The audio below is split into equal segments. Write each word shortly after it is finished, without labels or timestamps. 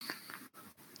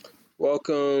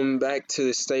Welcome back to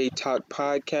the Stay Talk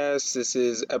podcast. This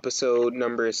is episode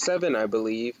number 7, I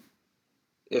believe.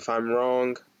 If I'm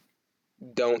wrong,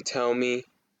 don't tell me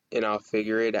and I'll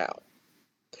figure it out.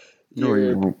 No, you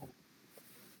You're, won't.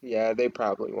 yeah, they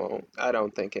probably won't. I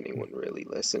don't think anyone really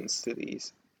listens to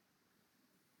these.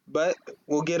 But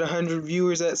we'll get 100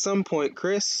 viewers at some point,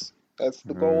 Chris. That's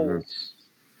the goal. That's,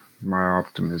 my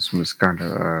optimism is kind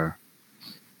of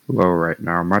low right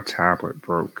now. My tablet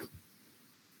broke.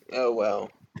 Oh well,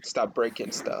 stop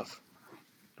breaking stuff.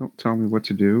 Don't tell me what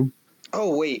to do.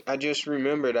 Oh wait, I just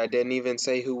remembered I didn't even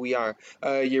say who we are.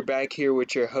 You're back here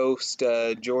with your host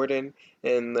Jordan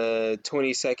and the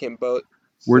 22nd boat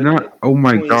We're not. Oh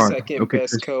my God. 22nd Okay,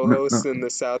 best Chris. No, co-host no. in the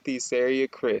southeast area,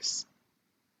 Chris.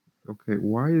 Okay,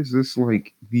 why is this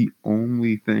like the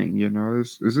only thing?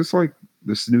 Is this like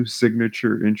this new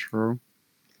signature intro?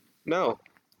 No,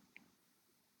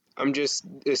 I'm just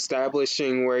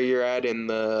establishing where you're at in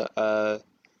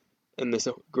this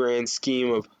grand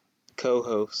scheme of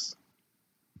co-hosts.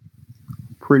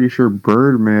 Pretty sure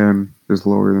Birdman is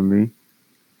lower than me.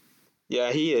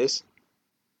 Yeah, he is.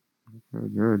 Oh,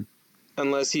 good.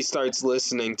 Unless he starts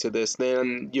listening to this,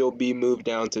 then you'll be moved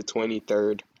down to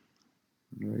 23rd.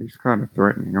 Yeah, he's kind of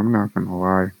threatening. I'm not gonna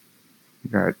lie. He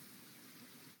got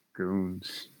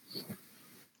goons.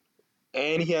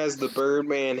 And he has the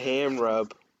Birdman ham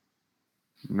rub.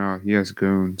 No, he has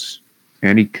goons,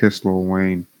 and he kissed Lil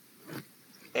Wayne.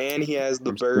 And he has the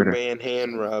I'm scared of. Birdman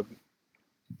hand rub.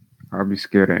 I'll be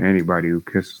scared of anybody who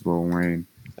kisses Lil Wayne,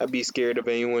 I'd be scared of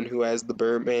anyone who has the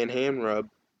Birdman hand rub.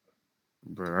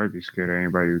 but I'd be scared of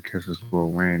anybody who kisses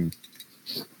Lil Wayne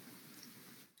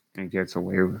and gets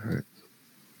away with it.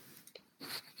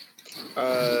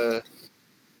 Uh,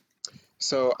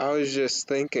 so I was just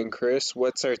thinking, Chris,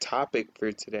 what's our topic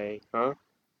for today, huh?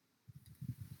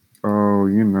 Oh,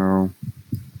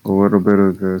 a little bit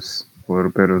of this, a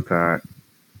little bit of that.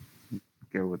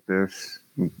 Get with this,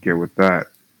 get with that.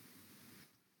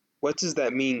 What does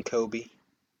that mean, Kobe?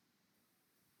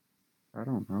 I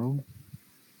don't know.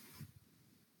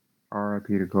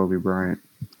 R.I.P. to Kobe Bryant.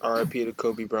 RIP to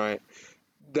Kobe Bryant.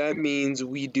 That means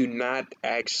we do not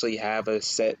actually have a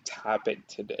set topic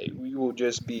today. We will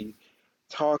just be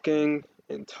talking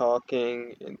and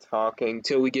talking and talking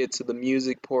till we get to the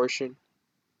music portion,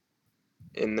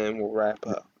 and then we'll wrap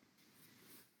up.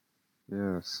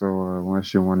 Yeah. So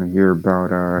unless you want to hear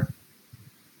about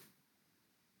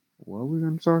what are we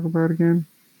gonna talk about again?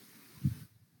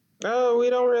 No, we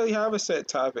don't really have a set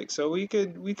topic, so we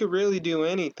could really do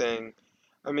anything.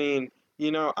 I mean,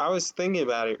 I was thinking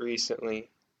about it recently,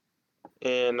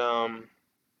 and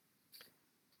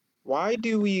why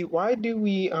do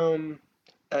we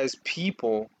as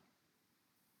people,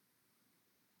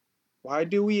 why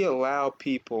do we allow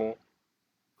people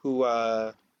who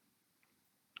uh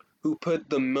who put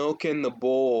the milk in the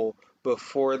bowl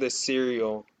before the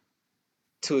cereal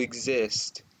to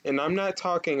exist? And I'm not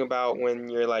talking about when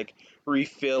you're like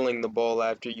refilling the bowl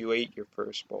after you ate your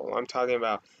first bowl. I'm talking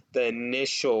about the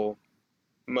initial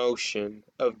motion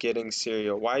of getting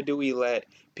cereal. Why do we let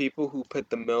people who put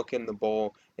the milk in the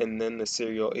bowl and then the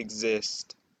cereal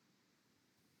exist?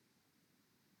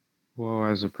 Well,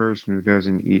 as a person who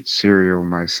doesn't eat cereal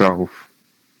myself,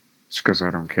 it's because I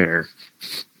don't care.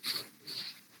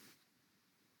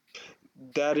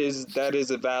 That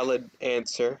is a valid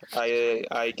answer.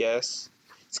 I guess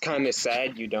it's kind of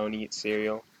sad you don't eat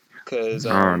cereal, cause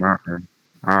Oh, not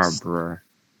bruh.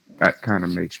 That kind of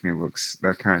makes me look.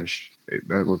 That kind of.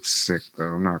 That looks sick, though.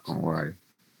 I'm not gonna lie.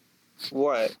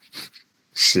 what?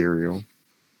 Cereal.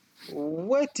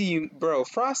 What do you, bro?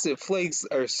 Frosted Flakes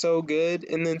are so good,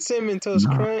 and then Cinnamon Toast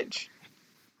Nah, Crunch.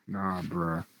 nah,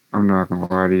 bruh. I'm not gonna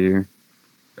lie to you.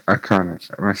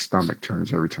 My stomach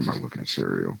turns every time I look at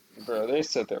cereal. Bro, there's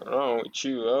something wrong with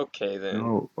you. Okay then.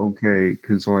 No, okay,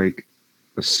 because like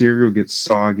the cereal gets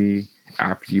soggy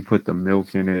after you put the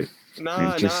milk in it, and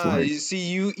Nah, just nah. like You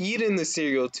see, you eating the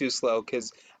cereal too slow,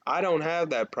 cause I don't have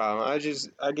that problem.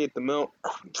 I get the milk.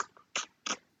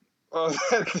 Oh,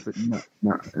 no,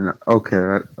 no, no,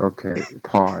 okay, okay.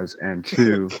 Pause. And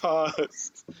two,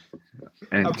 pause.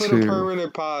 I and put a two.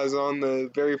 permanent pause on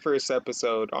the very first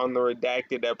episode, on the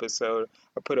redacted episode.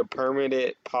 I put a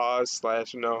permanent pause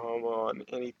slash no homo on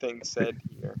anything said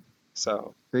here.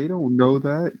 So, They don't know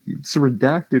that it's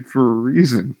redacted for a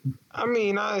reason. I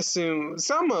mean, I assume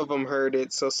some of them heard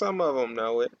it, so some of them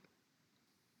know it.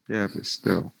 Yeah, but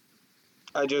still,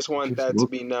 I just want just that to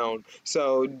look. be known.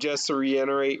 So, just to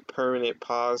reiterate, permanent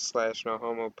pause slash no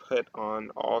homo put on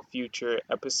all future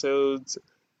episodes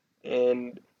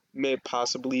and may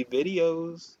possibly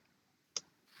videos.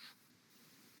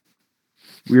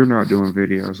 We're not doing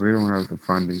videos. We don't have the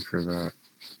funding for that.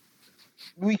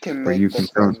 We can But make the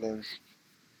funding.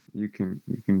 you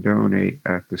can donate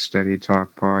at the Steady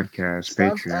Talk Podcast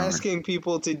Stop Patreon. asking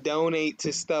people to donate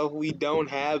to stuff we don't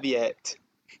have yet.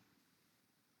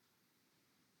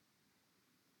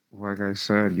 Like I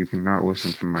said, you can not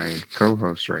listen to my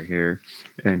co-host right here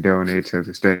and donate to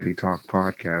the Steady Talk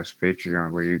Podcast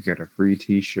Patreon, where you get a free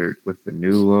T-shirt with the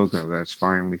new logo that's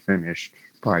finally finished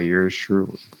by yours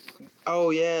truly.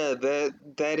 Oh yeah,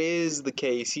 that is the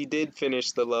case. He did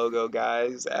finish the logo,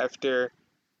 guys, after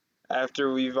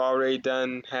we've already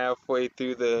done halfway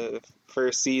through the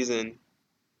first season.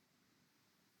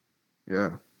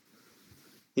 Yeah,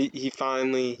 He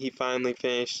finally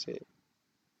finished it.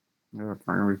 yeah,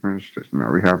 finally finished it.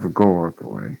 Now we have the goal out the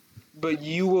way. But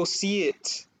you will see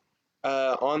it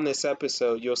on this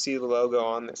episode. You'll see the logo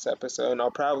on this episode, and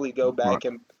I'll probably go But back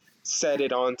and set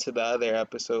it onto the other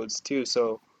episodes too.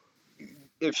 So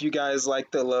if you guys like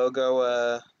the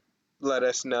logo, let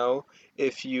us know.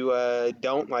 If you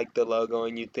don't like the logo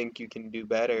and you think you can do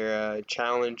better,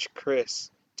 challenge Chris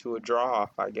to a draw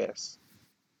off, I guess.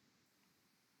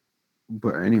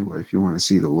 but anyway, if you want to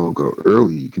see the logo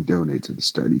early, you can donate to the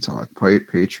Steady Talk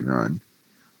Patreon.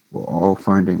 Well, all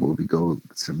funding will be go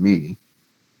to me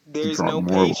to There's drop no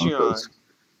more Patreon. logos.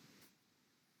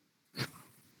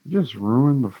 Just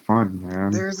ruin the fun,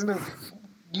 man. There's no.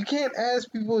 You can't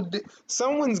ask people.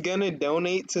 Someone's gonna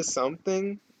donate to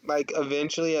something like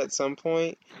eventually at some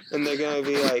point, and they're gonna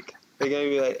be like,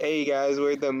 "Hey guys,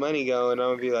 where'd the money go?" And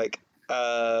I'm gonna be like,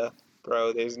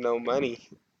 bro, there's no money."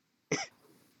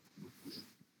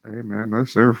 Hey, man,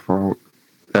 that's their fault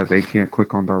that they can't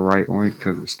click on the right link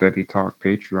to the Steady Talk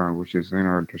Patreon, which is in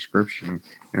our description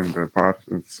in the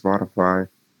in Spotify.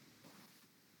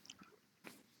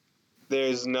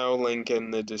 There's no link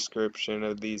in the description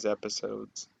of these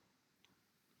episodes.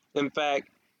 In fact,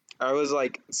 I was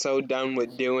like so done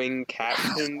with doing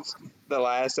captions. The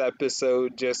last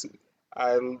episode just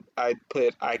I I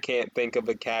put I can't think of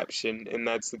a caption, and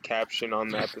that's the caption on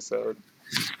the episode.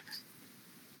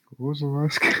 What was the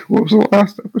last? What was the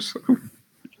last episode?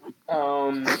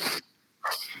 Um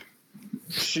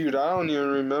Shoot, I don't even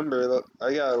remember.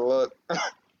 I gotta look.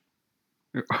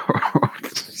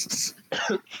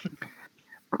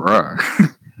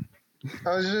 Bruh.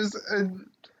 I was just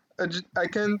I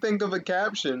couldn't think of a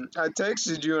caption. I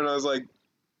texted you and I was like,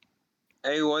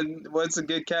 "Hey, what's a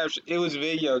good caption?" It was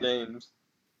video games.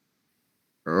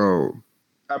 Oh,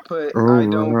 I put oh I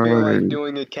don't feel like right,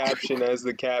 doing a caption as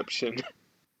the caption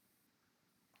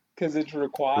because it's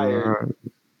required. right,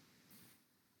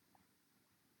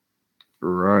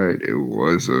 right. It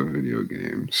was a video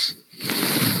games.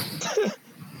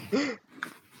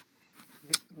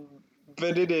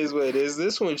 But it is what it is.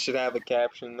 This one should have a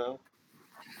caption though.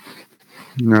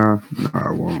 No,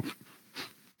 I won't.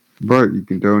 But you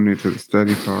can donate to the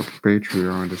Steady Talk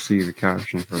Patreon to see the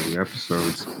caption for the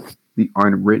episodes, the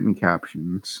unwritten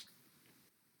captions.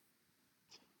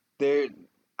 There,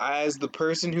 as the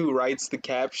person who writes the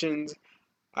captions,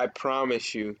 I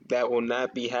promise you that will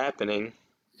not be happening.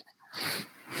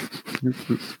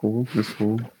 It's cool. It's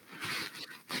cool.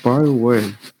 By the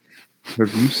way,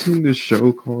 have you seen this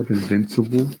show called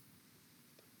Invincible?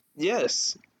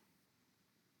 Yes,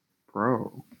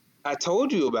 Bro, I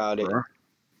told you about it. bro.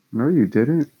 No, you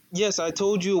didn't. Yes, I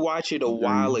told you to watch it a No,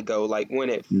 while ago, like when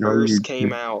it no, first you came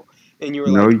did. out, and you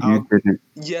were No, like, you "I'll." didn't.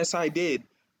 Yes, I did,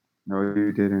 No,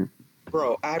 you didn't.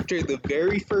 bro. After the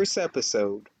very first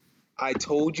episode, I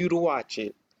told you to watch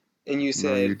it, and you No,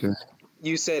 said you didn't.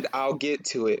 you said I'll get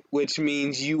to it, which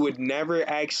means you would never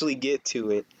actually get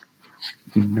to it.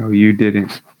 No, you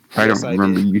didn't. I Yes, don't I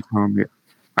remember did. you telling me.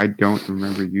 I don't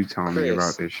remember you telling me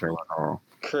about Chris, this show at all.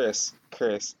 Chris,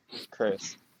 Chris,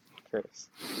 Chris, Chris.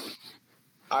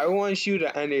 I want you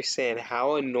to understand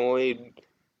how annoyed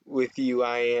with you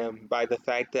I am by the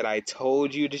fact that I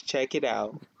told you to check it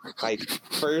out. Like,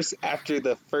 first, after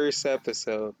the first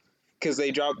episode. Because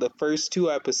they dropped the first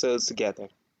two episodes together.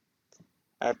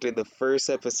 After the first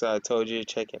episode, I told you to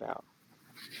check it out.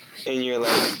 And you're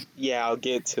like, yeah, I'll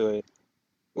get to it.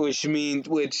 Which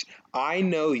I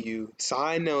know you, so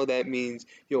I know that means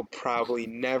you'll probably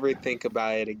never think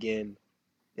about it again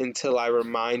until I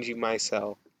remind you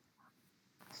myself.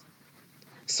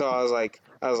 So I was like,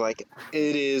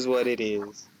 it is what it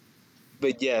is.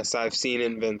 But yes, I've seen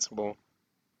Invincible.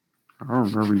 I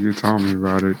don't remember you telling me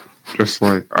about it. Just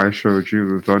like I showed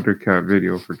you the Thundercat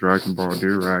video for Dragon Ball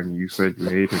Durag, and you said you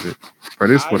hated it. But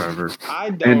it's I whatever. I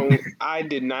And don't I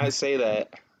did not say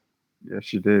that.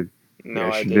 yes, you did.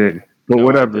 No, I Yes, you didn't. did. But No,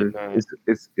 I did whatever. not.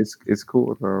 It's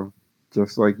cool though.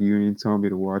 Just like you didn't tell me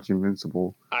to watch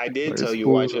Invincible. I did But tell it's you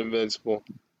watch cool. Invincible.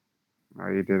 No,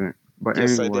 you didn't. But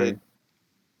Yes, I did. anyway,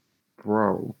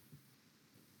 bro,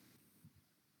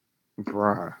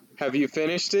 bruh. Have you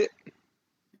finished it?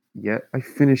 Yet I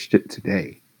finished it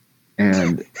today.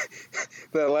 And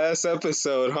That last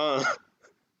episode, huh?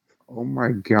 oh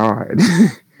my god.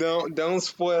 Don't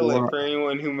spoil it Bruh. for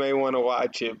anyone who may want to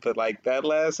watch it, but like that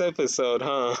last episode,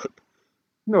 huh?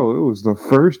 No, it was the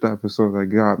first episode that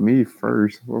got me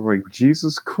first. I was like,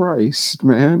 Jesus Christ,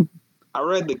 man. I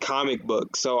read the comic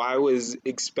book, so I was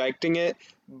expecting it,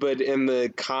 but in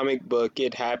the comic book,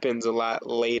 it happens a lot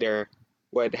later.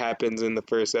 What happens in the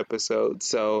first episode,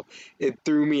 so it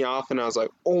threw me off, and I was like,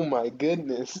 "Oh my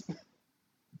goodness!"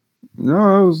 No,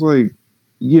 I was like,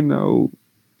 you know,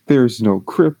 there's no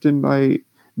kryptonite.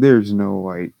 There's no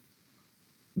like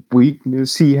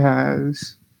weakness he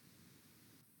has.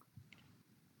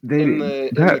 They In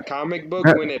didn't the that comic book,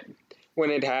 that when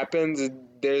it happens,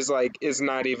 there's like it's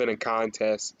not even a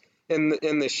contest. In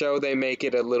the show, they make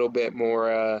it a little bit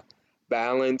more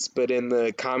balanced, but in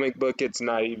the comic book, it's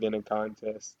not even a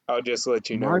contest. I'll just let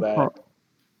you know my that.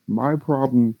 my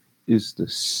problem is the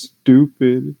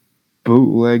stupid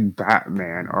bootleg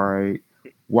Batman, all right?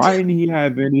 Why didn't he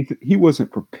have anything? He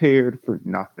wasn't prepared for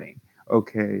nothing,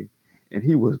 okay? And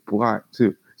he was black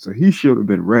too. So he should have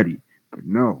been ready. But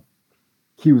no,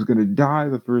 he was going to die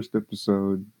the first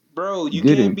episode. Bro, you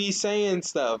can't Didn't. be saying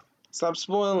stuff. Stop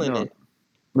spoiling No, it.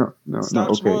 no. Stop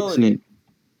Okay, spoiling it. see,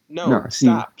 No, no, see,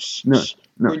 stop. Shh, no, shh.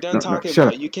 We're done no. talking Shut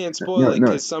about up. it. You can't spoil No, it no,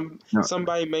 because no.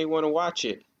 somebody may want to watch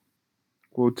it.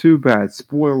 Well, too bad.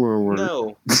 Spoiler alert.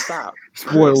 No, stop. Chris,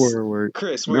 Spoiler alert.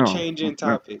 Chris, we're No, changing no,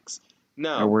 topics.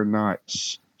 no, No. we're not.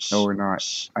 Shh, No, shh, we're not.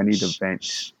 shh, I need to shh, vent.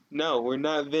 shh. No, we're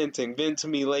not venting. Vent to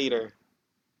me later.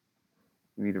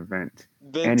 I need to vent.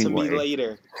 Vent to me Anyway,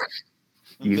 later.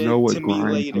 you know Vent to what me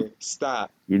grinds me? later.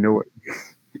 Stop. You know what?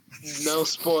 No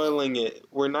spoiling it.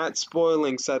 We're not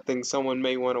spoiling something someone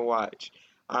may want to watch.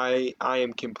 I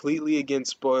am completely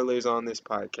against spoilers on this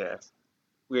podcast.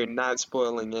 We are not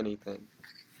spoiling anything.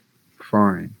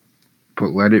 Fine, but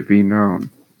let it be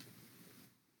known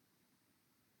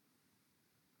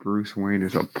Bruce Wayne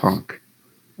is a punk.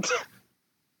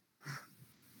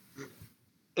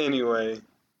 Anyway,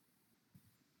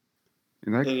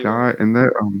 And that guy, anyway.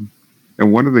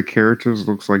 and one of the characters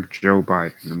looks like Joe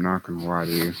Biden. I'm not gonna lie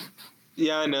to you.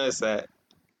 Yeah, I noticed that.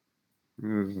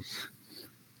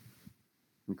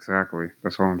 Exactly.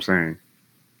 That's all I'm saying.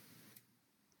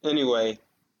 Anyway,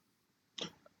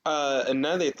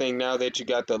 another thing now that you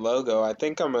got the logo, I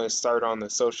think I'm gonna start on the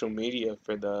social media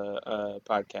for the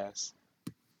podcast.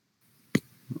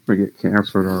 We get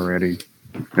canceled already,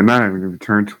 and not even even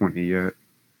turned 20 yet.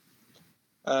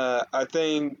 I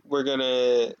think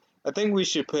I think we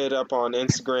should put it up on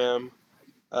Instagram,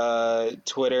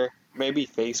 Twitter, maybe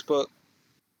Facebook.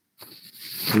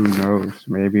 Who knows?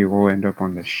 Maybe we'll end up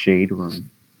on the shade room.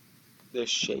 The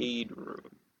Shade Room.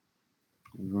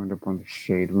 We'll end up on the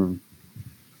shade room.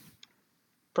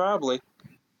 Probably.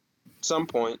 Some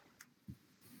point.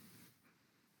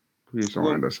 Please don't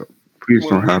When end us up. Please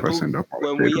when don't we have us end up on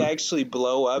when the shade we room. actually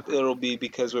blow up, it'll be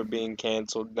because we're being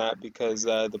canceled, not because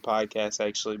the podcast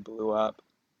actually blew up.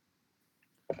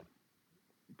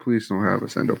 Please don't have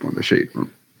us end up on the shade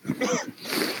room.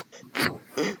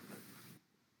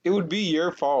 It would be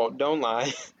your fault, don't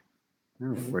lie.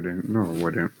 No, it wouldn't. No, it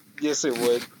wouldn't. Yes, it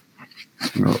would.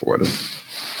 No, it wouldn't.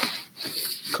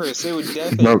 Chris, it would No,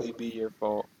 definitely be your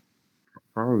fault.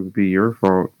 probably be your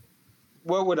fault.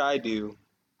 What would I do?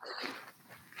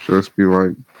 Just be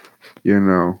like, you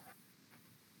know,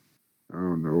 I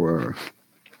don't know,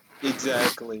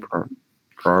 Exactly.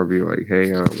 probably be like,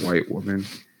 hey, white woman,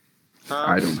 Huh?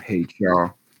 I don't hate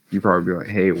y'all. You probably be like,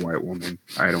 hey, white woman,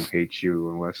 I don't hate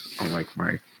you unlike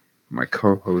my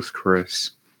co-host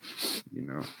Chris. You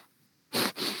know.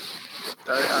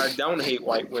 I don't hate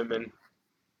white women.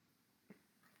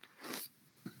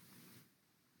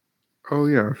 Oh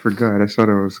yeah, I forgot. I said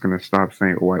I was gonna stop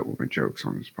saying white woman jokes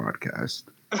on this podcast.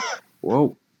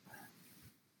 Whoa,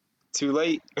 Too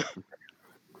late.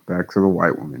 back to the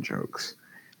white woman jokes.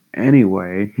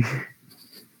 Anyway,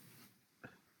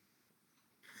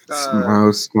 Uh,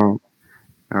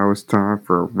 now it's time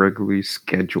for a regularly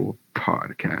scheduled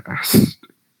podcast.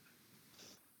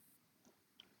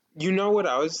 you know what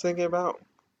I was thinking about?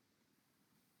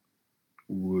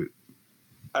 What?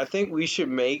 I think we should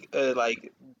make a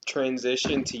like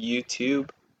transition to YouTube,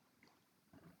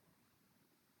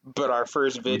 but our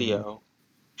first Mhm. video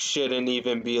shouldn't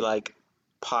even be like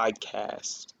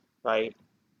podcast, right?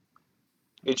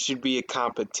 It should be a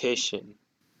competition.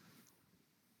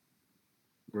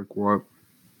 Like what?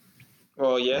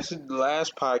 Well, yes, the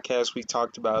last podcast we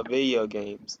talked about video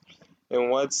games. And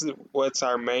what's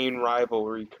our main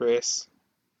rivalry, Chris?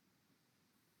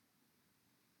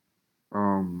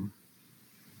 Um,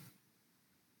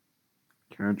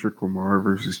 Kendrick Lamar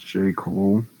versus J.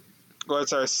 Cole.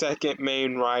 What's our second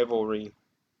main rivalry?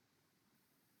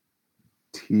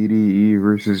 TDE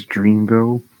versus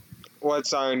Dreamville.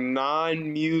 What's our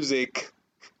non-music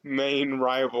main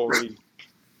rivalry?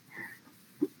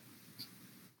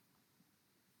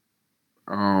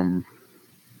 Um,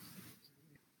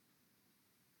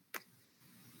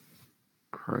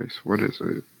 Christ, what is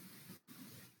it?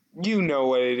 You know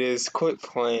what it is. Quit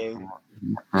playing.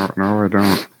 No, I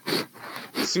don't.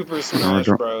 Super No, I Smash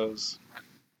don't. Bros.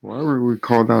 Why would we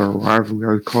call that a rivalry?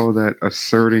 I would call that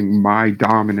asserting my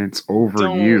dominance over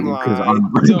Don't you because lie.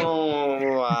 I'm right.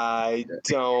 Don't lie.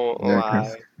 Don't Yeah,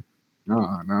 because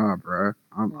lie. nah, bruh.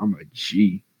 I'm a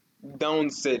G.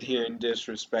 Don't sit here and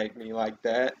disrespect me like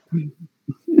that.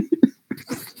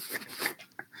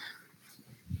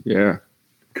 Yeah,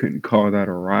 couldn't call that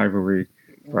a rivalry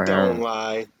if I Don't have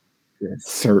lie. to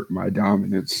assert my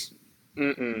dominance.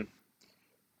 Mm-mm.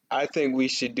 I think we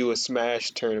should do a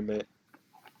Smash tournament.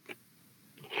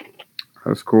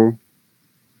 That's cool.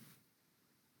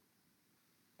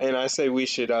 And I say we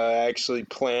should actually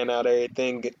plan out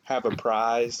everything, have a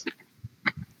prize.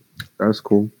 That's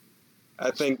cool.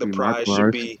 I think the Be my prize should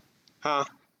prize. be, huh?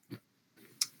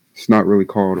 It's not really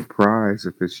called a prize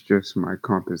if it's just my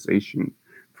compensation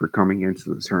for coming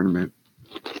into the tournament.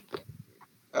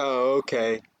 Oh,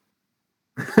 okay.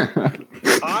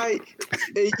 I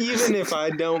even if I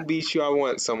don't beat you, I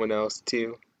want someone else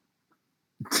to.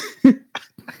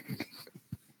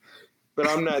 But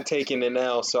I'm not taking an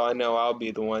L, so I know I'll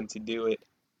be the one to do it.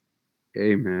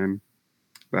 Hey man,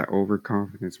 that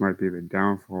overconfidence might be the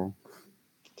downfall.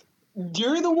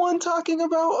 You're the one talking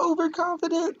about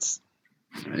overconfidence.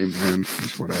 Hey man,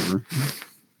 it's whatever.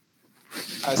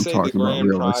 I I'm say the talking about grand prize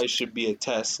realistic. should be a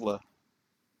Tesla,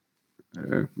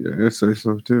 Yeah, I say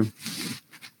so too.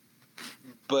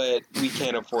 but we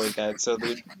can't afford that, so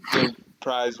the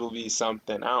prize will be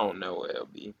something. I don't know what it'll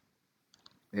be.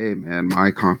 Hey man,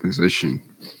 my compensation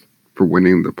for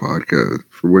winning the podcast,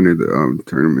 for winning the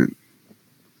tournament.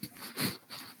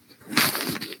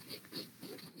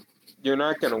 You're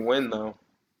not gonna win though.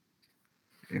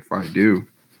 If I do,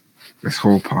 this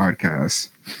whole podcast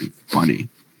is funny.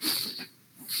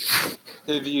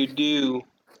 If you do,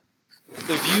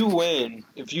 if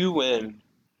you win,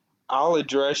 I'll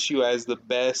address you as the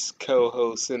best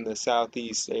co-host in the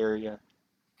Southeast area.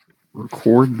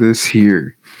 Record this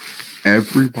here.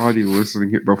 Everybody listening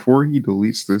here before he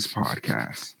deletes this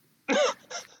podcast.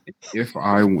 If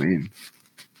I win,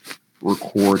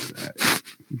 record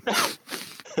that.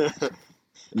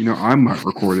 You know, I might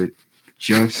record it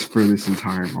just for this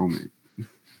entire moment.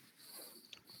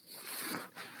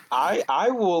 I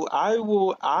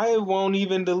won't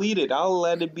even delete it. I'll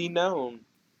let it be known.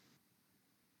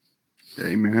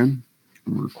 Hey man,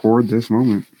 record this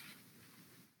moment.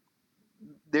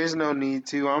 There's no need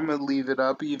to. I'm gonna leave it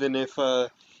up even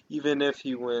if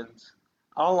he wins.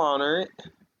 I'll honor it.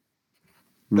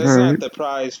 All That's not right. the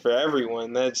prize for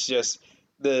everyone. That's just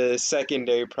the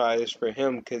secondary prize for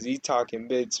him because he's talking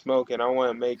big smoke, and I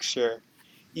want to make sure,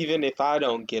 even if I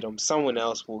don't get him, someone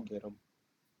else will get him.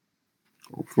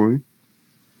 Hopefully.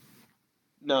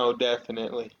 No,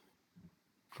 definitely.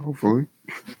 Hopefully.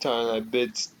 You talking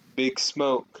that big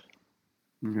smoke?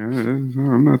 Yeah,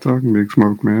 I'm not talking big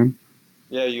smoke, man.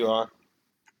 Yeah, you are.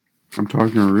 I'm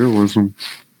talking realism.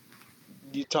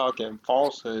 You talking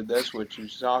falsehood? That's what you're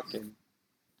talking.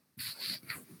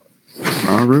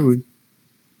 Not really.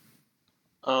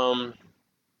 Um,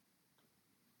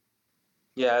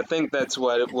 yeah, I think that's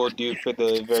what we'll do for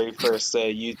the very first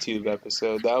YouTube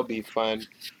episode. That'll be fun.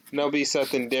 And that'll be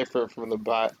something different from the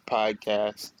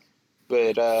podcast,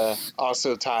 but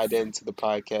also tied into the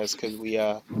podcast because we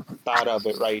thought of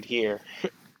it right here.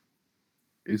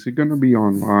 Is it gonna be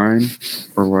online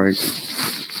or like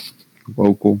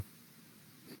local?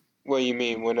 What do you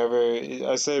mean? Whenever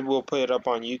I said we'll put it up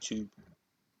on YouTube.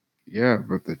 Yeah,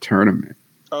 but the tournament.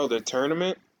 Oh, the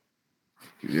tournament?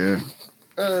 Yeah.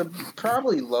 Uh,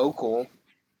 Probably local.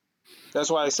 That's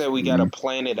why I said we gotta Mm,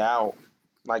 plan it out.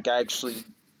 Like actually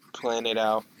plan it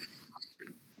out.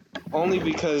 Only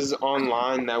because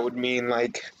online that would mean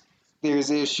like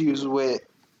there's issues with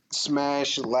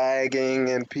Smash lagging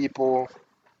and people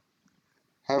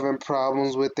having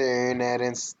problems with their internet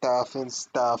and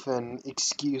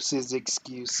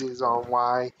excuses on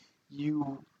why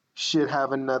you should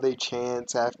have another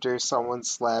chance after someone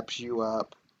slaps you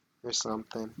up or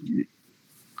something.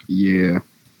 yeah.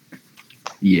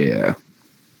 Yeah.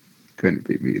 Couldn't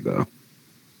be me though.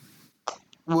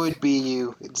 Would be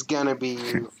you. It's gonna be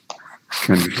you.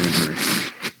 Couldn't be me.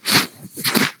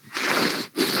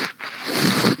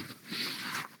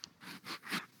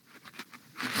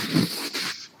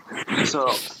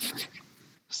 So,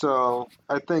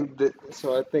 I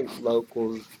think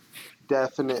locals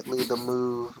definitely the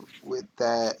move with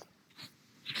that.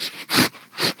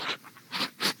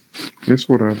 It's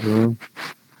whatever.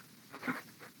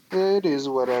 It is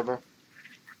whatever.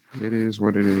 It is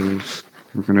what it is.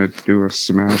 We're gonna do a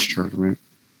Smash tournament.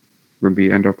 We're gonna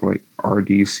be end up like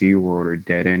RDC World or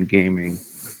Dead End Gaming.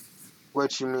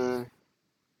 What you mean?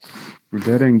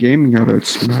 Dead End Gaming had a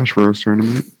Smash Bros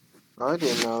tournament. I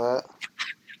didn't know that.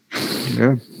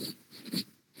 Yeah,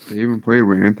 they even played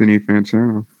with Anthony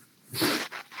Fantano.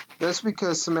 That's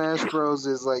because Smash Bros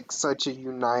is like such a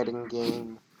uniting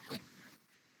game.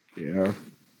 Yeah,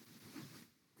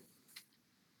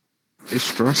 it's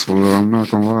stressful though. I'm not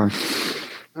gonna lie.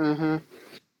 Mm-hmm.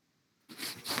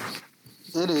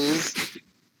 It is.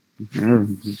 Yeah,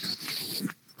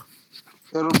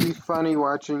 It'll be funny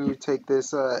watching you take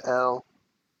this L.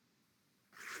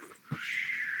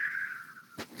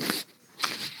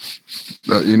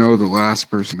 but you know, the last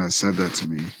person that said that to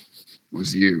me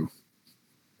was you.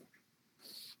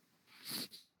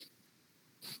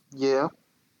 Yeah.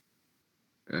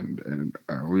 And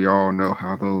we all know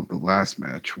how the last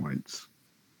match went.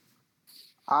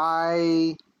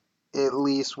 I at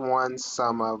least won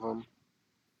some of them.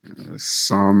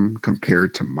 Some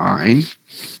compared to mine.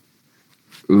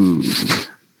 Ooh,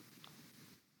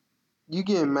 You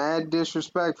getting mad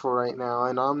disrespectful right now,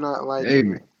 and I'm not hey liking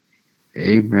man, it.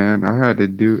 hey man, I had to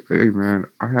do. Hey man,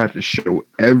 I had to show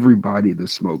everybody the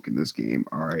smoke in this game.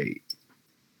 All right,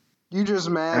 You just I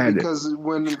mad had to. because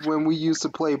when we used to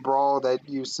play Brawl, that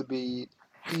used to be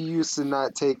you used to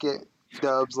not take it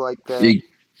dubs like that. e-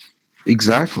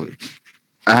 Exactly.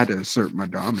 I had to assert my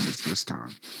dominance this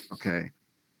time. Okay,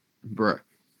 bruh.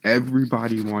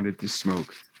 Everybody wanted to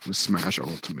smoke with Smash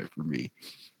Ultimate for me,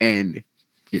 and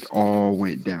it all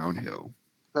went downhill.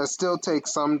 That still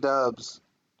takes some dubs.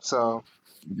 So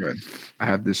Good. I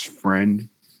have this friend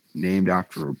named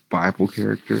after a Bible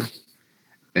character,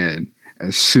 and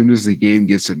as soon as the game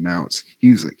gets announced,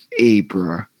 he's like, "Hey,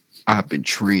 bruh, I've been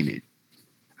training.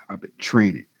 I've been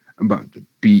training. I'm about to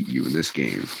beat you in this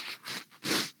game,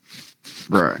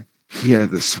 bruh." He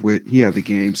had the switch. He had the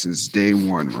game since day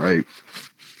one, right?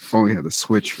 Only had the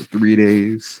Switch for 3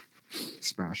 days.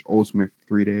 Smash Ultimate for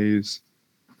 3 days,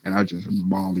 and I just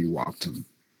mollywopped him,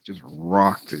 just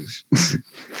rocked his,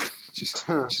 just,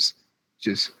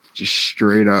 just, just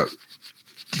straight up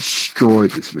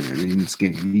destroyed this man in this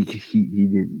game. He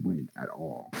didn't win at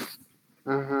all.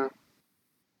 hmm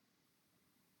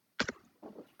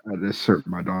I had to assert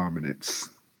my dominance.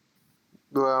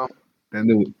 well,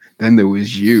 Then there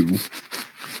was you.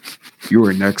 You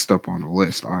were next up on the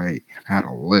list. I had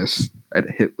a list, I had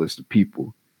a hit list of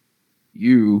people.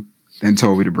 You then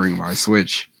told me to bring my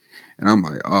Switch, and I'm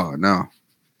like, oh no,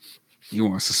 he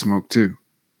wants to smoke too.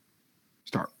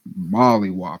 Start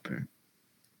mollywopping.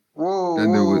 whoa,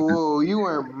 Then there was whoa, whoa! You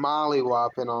weren't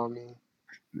mollywopping on me.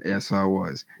 yes, I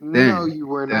was. No, Then you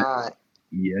were that not.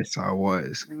 yes, I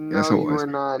was. Yes, No, I you was. were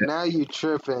not. That, Now you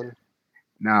tripping.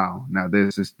 now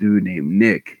there's this dude named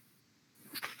Nick,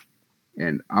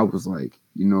 and I was like,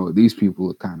 you know, these people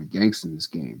are kind of gangster in this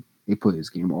game. They play this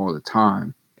game all the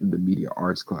time in the media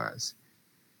arts class.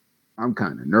 I'm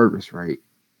kind of nervous, right?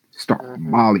 Start hmm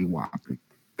mollywopping.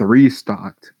 Three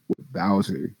stocked with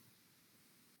Bowser.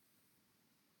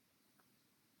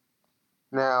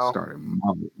 Now, Started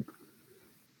molly.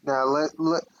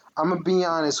 let I'm gonna be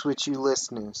honest with you,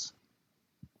 listeners.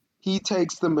 He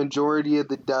takes the majority of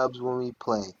the dubs when we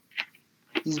play.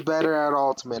 He's better at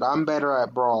Ultimate. I'm better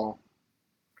at Brawl.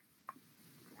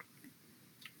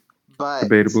 But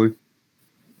Debatably.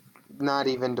 not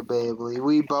even debatably.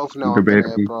 We both know I'm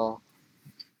better at Debatably. Brawl.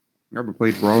 I haven't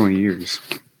played Brawl in years.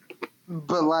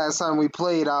 But last time we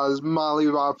played, I was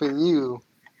mollywopping you.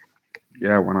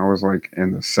 Yeah, when I was like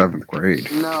in the seventh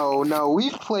grade. No, no,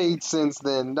 we've played since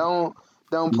then. Don't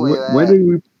play When that. did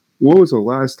we? What was the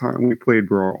last time we played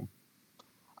Brawl?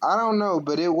 I don't know,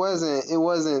 but it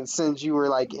wasn't since you were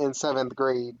like in seventh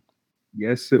grade.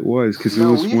 Yes, it was because it No,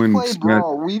 was we've when played Smash.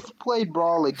 Brawl. We've played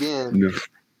Brawl again No,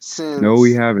 no,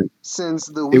 we since haven't. since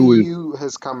the It Wii was U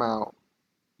has come out.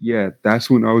 yeah. That's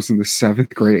when I was in the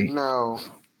seventh grade. No,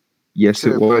 you Yes,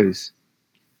 it tripping. was.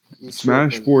 You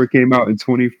Smash tripping. 4 came out in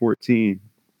 2014.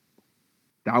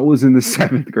 That was in the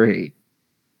seventh grade.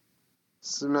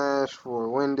 Smash 4.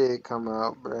 When did it come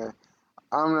out, bruh?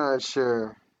 I'm not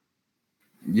sure.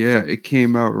 Yeah, it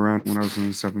came out around when I was in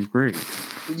the seventh grade.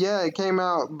 Yeah, it came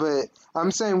out, but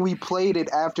I'm saying we played it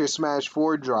after Smash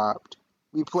 4 dropped.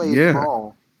 We played Yeah,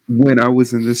 Brawl. when I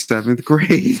was in the seventh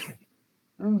grade.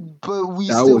 But we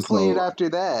That still was played a after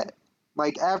that.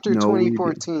 Like after no. We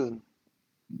did. 2014.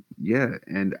 Yeah,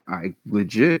 and I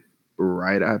legit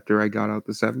right after I got out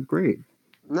the seventh grade.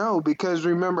 No, because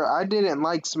remember, I didn't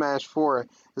like Smash 4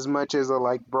 as much as I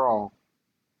like Brawl.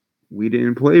 We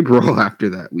didn't play Brawl after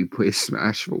that. We played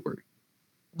Smash 4.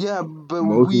 Yeah, but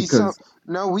Mostly because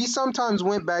we sometimes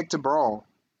went back to Brawl.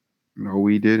 no,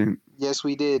 we didn't. Yes,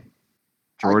 we did.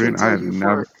 I can Jordan, I tell have you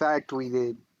for a never. fact we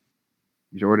did.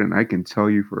 Jordan, I can tell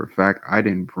you for a fact I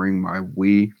didn't bring my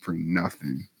Wii for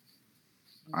nothing.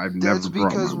 I've That's never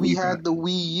brought my because we Wii back. had the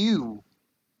Wii U.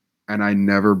 And I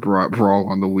never brought Brawl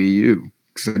on the Wii U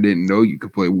because I didn't know you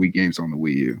could play Wii games on the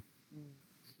Wii U.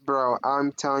 Bro,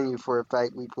 I'm telling you for a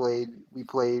fact we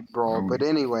played Brawl. No, But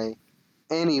anyway,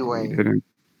 we anyway, didn't.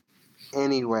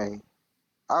 anyway.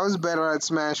 I was better at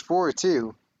Smash 4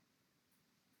 too.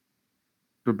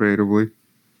 Debatably.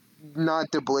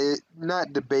 Not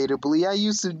debatably. I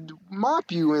used to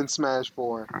mop you in Smash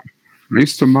 4. I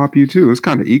used to mop you too. It's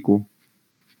kind of equal.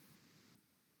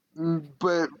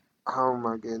 But oh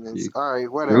my goodness. It All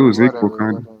right, whatever, was equal, whatever,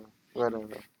 kind of. whatever,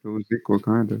 whatever, It was equal,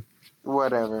 kind of.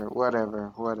 whatever,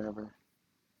 whatever, whatever,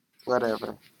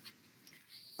 whatever.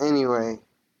 Anyway,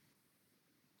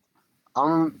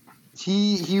 I'm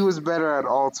he was better at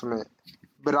Ultimate,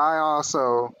 but I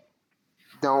also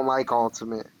don't like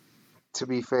Ultimate, to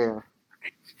be fair.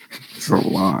 It's a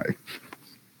lie.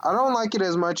 I don't like it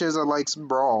as much as I like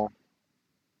Brawl.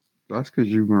 That's because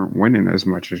you weren't winning as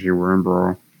much as you were in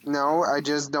Brawl. No, I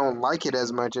just don't like it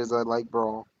as much as I like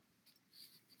Brawl.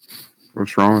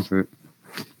 What's wrong with it?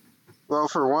 Well,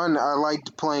 for one, I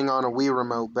liked playing on a Wii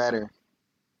remote better.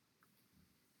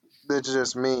 That's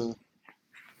just me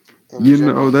in You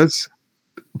know, general. that's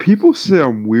people say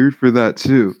I'm weird for that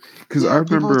too. Because I Yeah,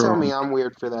 people remember, tell me I'm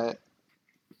weird for that.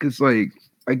 because like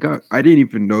I didn't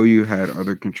even know you had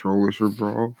other controllers for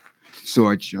Brawl, so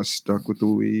I just stuck with the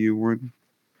Wii U one,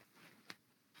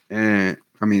 and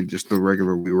I mean just the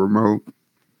regular Wii remote.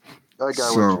 I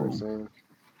got what you were So saying.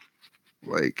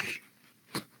 like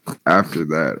after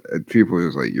that, people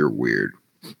was like, "You're weird.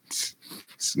 It's,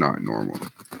 it's not normal."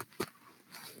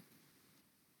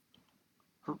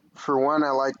 For one,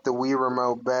 I like the Wii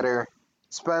remote better,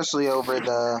 especially over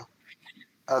the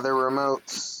other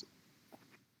remotes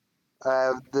I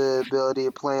have the ability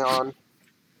to play on.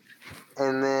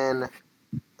 And then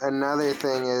another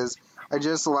thing is, I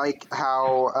just like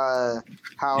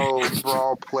how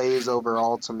Brawl plays over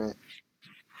Ultimate.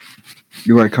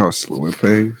 You like how slow it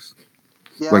plays,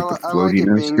 Yeah, like the I like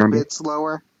it floatiness, being a kind of. bit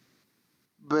slower,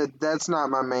 but that's not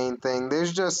my main thing.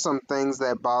 There's just some things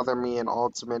that bother me in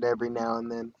Ultimate every now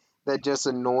and then that just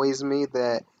annoys me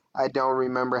that I don't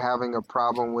remember having a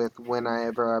problem with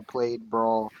whenever I played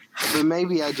Brawl. But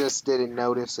maybe I just didn't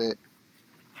notice it.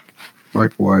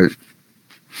 Like what?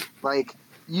 Like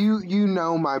you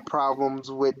know my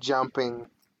problems with jumping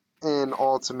in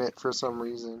Ultimate for some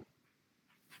reason.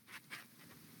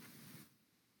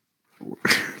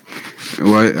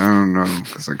 What? I don't know,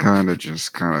 because I kind of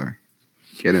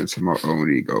get into my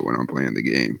own ego when I'm playing the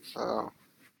game. Oh,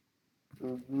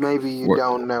 maybe you What?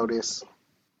 don't notice.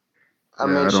 I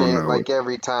Yeah, I mention don't it know. like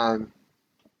every time.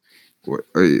 What?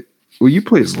 Well, you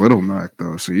play as Little Mac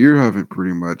though, so you're having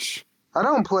pretty much. I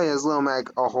don't play as Lil Mac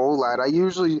a whole lot. I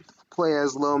usually play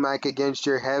as Lil Mac against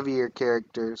your heavier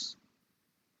characters.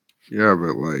 Yeah,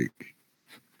 but like,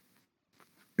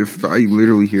 if I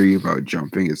literally hear you about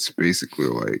jumping, it's basically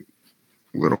like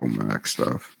Little Mac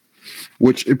stuff.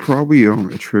 Which it probably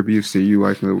attributes to you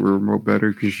like the remote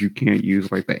better because you can't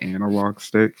use like the analog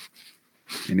stick,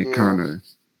 and it Yeah, kind of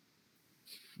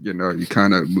you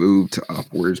kind of move to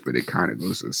upwards, but it kind of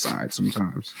goes to the side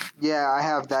sometimes. yeah, I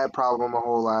have that problem a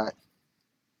whole lot.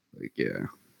 Like yeah,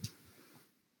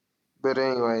 But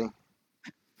anyway,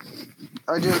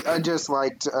 I just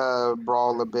liked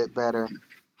Brawl a bit better.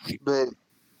 But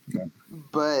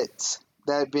but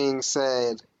that being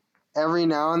said, every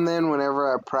now and then,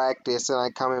 whenever I practice and I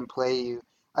come and play you,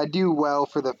 I do well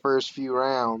for the first few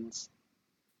rounds.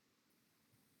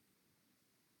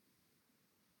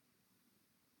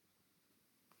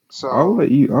 So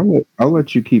I'll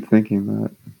let you keep thinking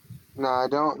that. nah,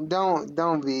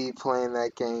 don't be playing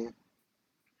that game.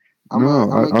 No,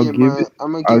 I'll give it.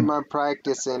 I'm gonna get I'll my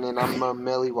practice in, and I'm gonna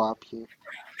millywop you.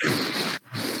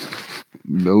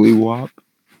 Milliwop,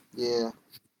 Yeah,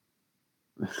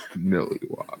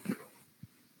 Milliwop.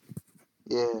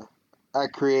 yeah. I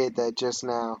created that just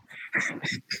now.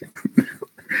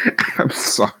 I'm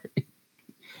sorry,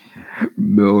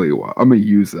 Milliwop. I'm gonna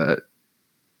use that.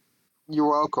 You're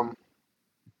welcome.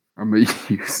 I'm gonna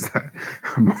use that.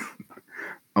 I'm a,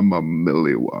 I'm a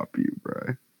milli whop you,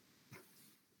 bro.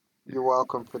 You're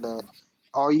welcome for that.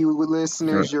 All you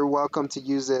Uh, listeners, you're welcome to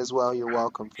use it as well. You're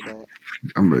welcome for that.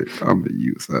 I'm gonna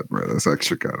use that, bro. That's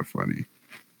actually kind of funny,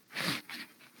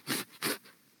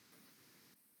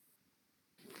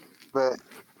 But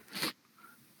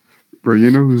bro.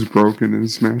 You know who's broken in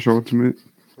Smash Ultimate?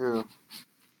 who?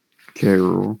 K.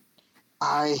 Rool.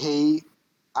 I hate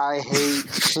I hate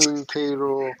King K.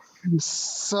 Rool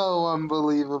so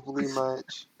unbelievably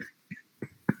much.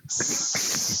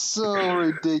 So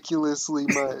ridiculously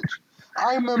much.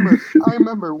 I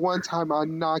remember one time I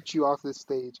knocked you off the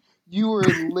stage. You were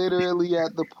literally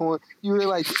at the point you were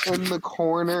like in the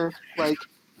corner, like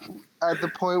at the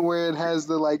point where it has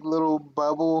the like little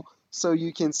bubble so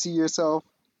you can see yourself.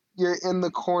 You're in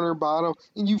the corner bottom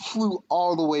and you flew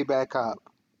all the way back up.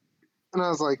 And I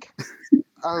was like,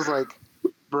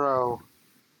 bro,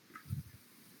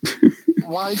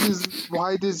 why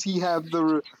does he have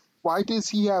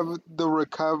the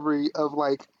recovery of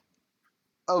like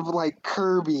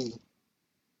Kirby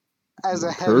as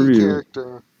a Bro, heavy Kirby,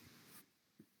 character?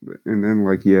 and then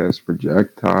like he has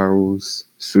projectiles,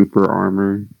 super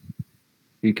armor.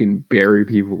 He can bury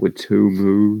people with two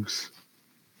moves,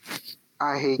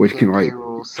 I hate which can King K. like,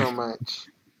 Rool so much.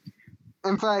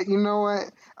 In fact, you know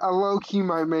what? I low key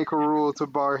might make a rule to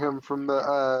bar him from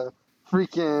the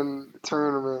freaking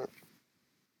tournament.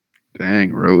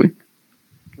 dang, really?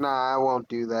 Nah, I won't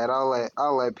do that.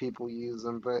 I'll let people use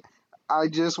him, but I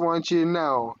just want you to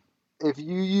know, if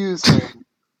you use him,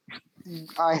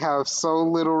 I have so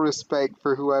little respect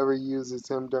for whoever uses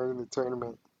him during the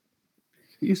tournament.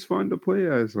 He's fun to play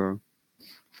as,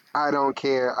 I don't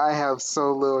care. I have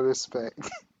so little respect.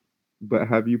 but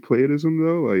have you played as him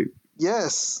though? Like,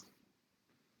 Yes,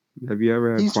 have you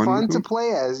ever had he's fun with fun to him?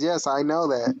 play as. Yes, I know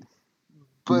that.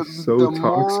 But He's so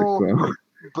toxic though.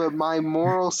 but my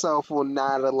moral self will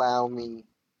not allow me.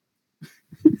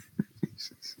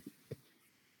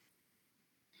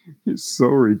 He's so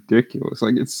ridiculous.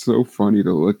 Like, it's so funny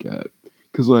to look at.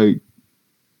 Cause like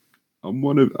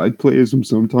I play as him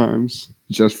sometimes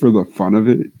just for the fun of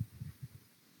it,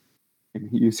 and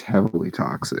he's heavily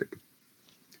toxic.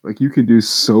 Like you can do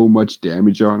so much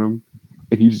damage on him,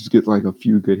 and he just gets like a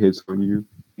few good hits on you,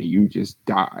 and you just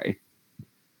die.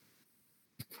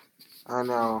 I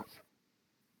know.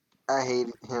 I hate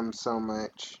him so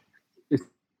much. It's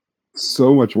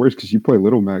so much worse because you play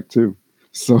Little Mac too.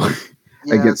 So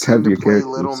Yeah, I against tend to heavier play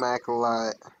Little characters, Mac a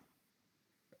lot.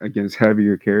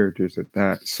 at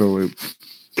that. So it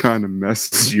kind of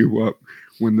messes you up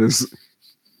when this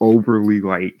overly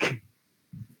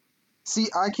See,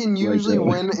 I can like usually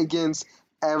win against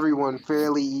everyone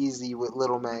fairly easy with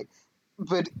Little Mac,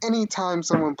 but anytime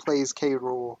someone plays K.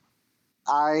 Rool,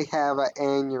 I have an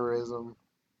aneurysm.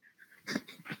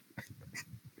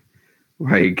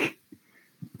 like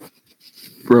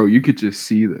bro, you could just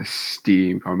see the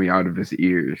steam coming out of his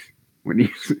ears when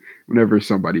whenever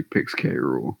somebody picks K.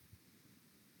 Rule.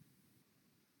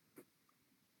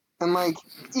 And like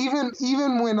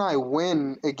even when I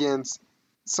win against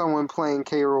someone playing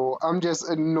K. Rool, I'm just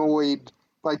annoyed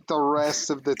like the rest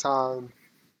of the time.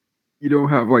 You don't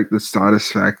have like the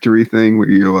satisfactory thing where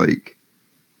you're like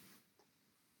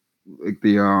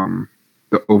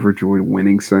the overjoyed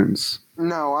winning sense.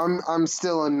 No, I'm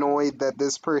still annoyed that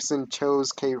this person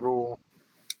chose K. Rool.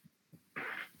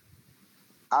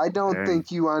 I don't Dang.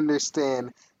 think you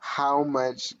understand how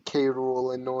much K.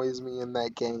 Rool annoys me in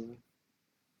that game.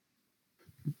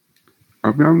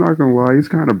 I mean, I'm not gonna lie, he's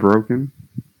kind of broken.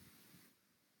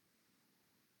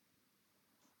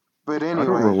 But I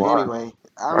don't anyway, rely. anyway,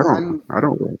 I'm I'm I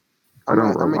don't. I I'm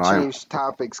don't gonna, I'm gonna rely on. change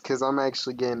topics because I'm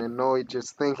actually getting annoyed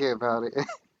just thinking about it.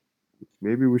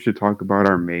 Maybe we should talk about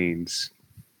our mains.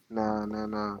 No, no,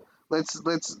 no.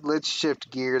 Let's shift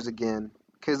gears again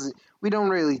because we don't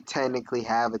really technically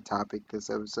have a topic this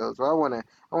episode. So I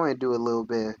wanna do a little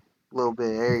bit of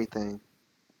everything.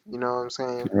 You know what I'm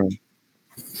saying? Yeah,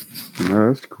 no,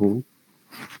 that's cool.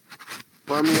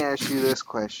 Let me ask you this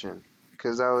question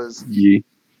because I was Yeah,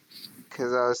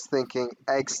 because I was thinking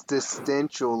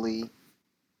existentially.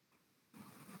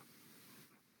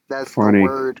 That's the funny.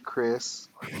 word, Chris.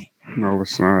 No,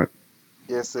 it's not.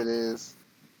 Yes, it is.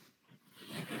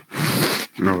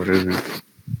 No, it isn't.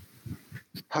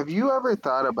 Have you ever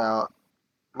thought about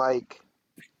like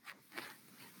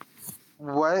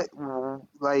what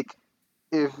like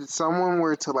if someone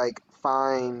were to like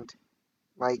find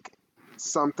like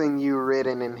something you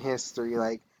written in history,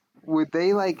 like would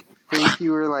they like think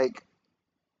you were like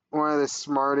one of the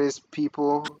smartest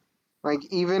people? Like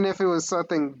even if it was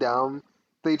something dumb,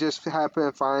 they just happen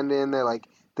to find it and they're like,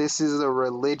 this is a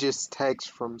religious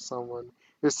text from someone.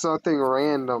 It's something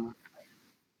random.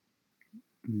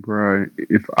 Right.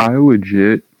 If I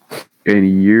legit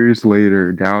and years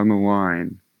later down the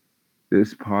line,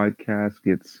 this podcast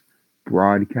gets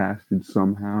broadcasted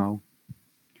somehow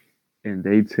and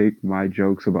they take my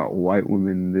jokes about white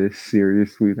women this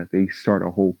seriously that they start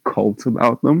a whole cult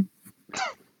about them,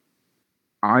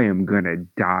 I am gonna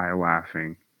die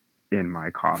laughing in my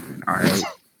coffin. All right.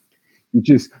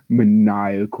 Just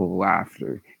maniacal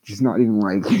laughter. Just not even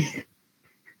like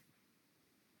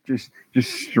just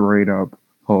straight up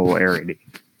hilarity.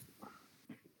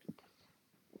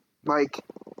 Like,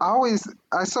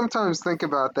 I sometimes think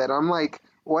about that. I'm like,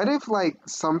 what if like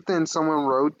something someone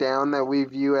wrote down that we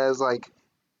view as like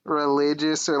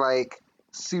religious or like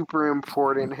super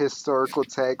important historical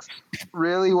text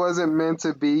really wasn't meant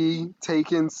to be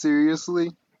taken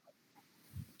seriously?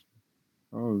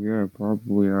 Oh yeah,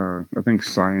 probably. I think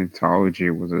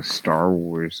Scientology was a Star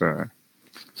Wars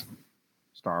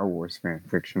fan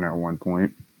fiction at one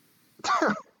point.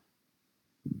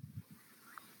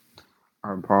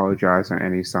 I apologize to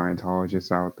any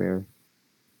Scientologists out there.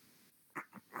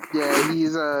 Yeah,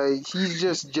 he's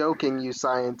just joking, you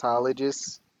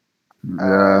Scientologists.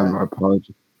 Yeah, Uh,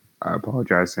 I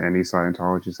apologize to any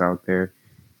Scientologists out there.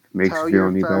 Makes Tell you feel your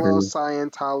any fellow better?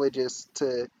 Scientologists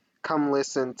to come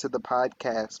listen to the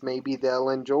podcast. Maybe they'll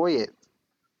enjoy it.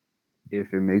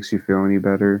 If it makes you feel any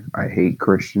better, I hate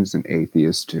Christians and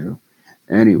atheists too.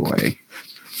 Anyway,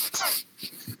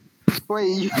 Wait,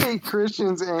 you hate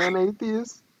Christians and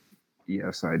atheists?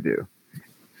 yes, I do.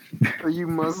 Are you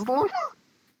Muslim?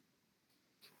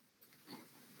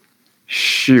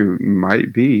 Shoot,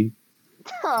 might be.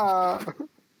 Ah.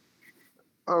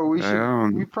 Oh, I we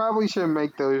don't. probably shouldn't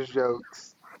make those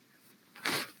jokes.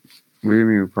 What do you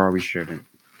mean we probably shouldn't?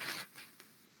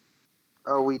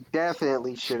 Oh, we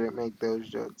definitely shouldn't make those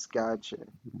jokes. Gotcha.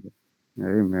 Hey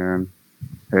man,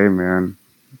 hey man.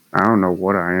 I don't know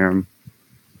what I am,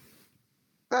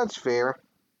 That's fair.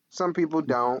 Some people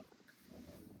don't.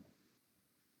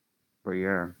 but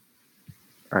yeah,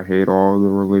 I hate all the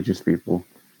religious people.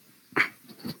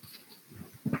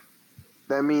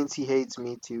 That means he hates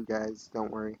me too, guys.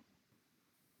 Don't worry.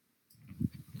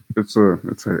 It's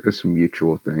a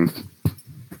mutual thing.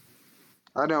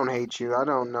 I don't hate you. I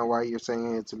don't know why you're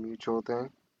saying it's a mutual thing.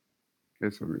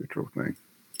 It's a mutual thing.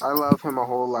 I love him a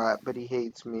whole lot, but he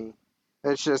hates me.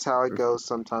 That's just how it It's, goes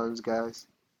sometimes, guys.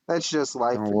 That's just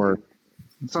life don't for worry. you.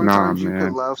 Nah, Sometimes you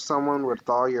could man. love someone with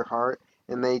all your heart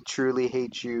and they truly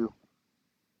hate you.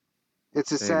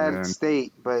 It's a Hey sad man.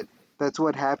 state, but that's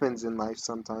what happens in life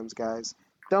sometimes, guys.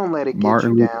 Don't let it get you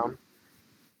Martin Luther, down.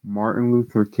 Martin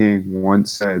Luther King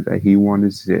once said that he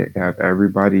wanted to have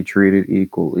everybody treated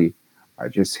equally. I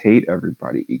just hate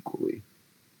everybody equally.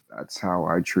 That's how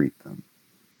I treat them.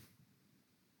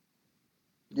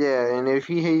 Yeah, and if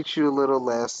he hates you a little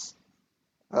less,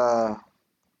 uh,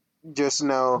 just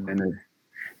know Then it,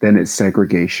 then it's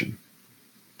segregation.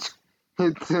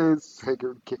 it's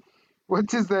segregation. What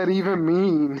does that even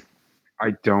mean?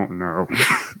 I don't know.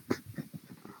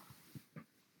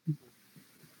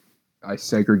 I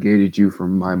segregated you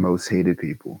from my most hated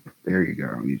people. There you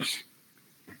go.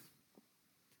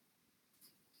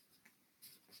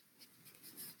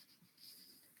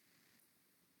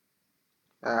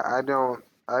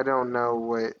 I don't know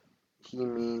what he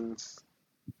means.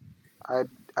 I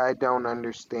I don't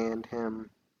understand him.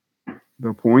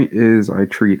 The point is, I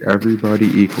treat everybody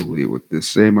equally with the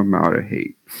same amount of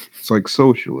hate. It's like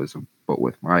socialism, but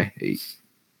with my hate.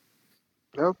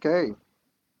 Okay.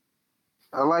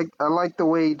 I like the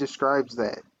way he describes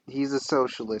that. He's a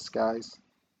socialist, guys.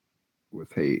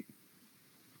 With hate.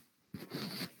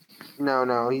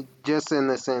 No, he just in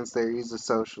the sense there he's a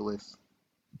socialist.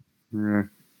 Yeah.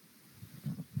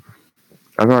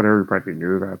 I thought everybody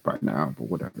knew that by now, but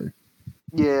whatever.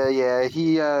 Yeah,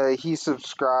 he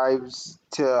subscribes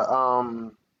to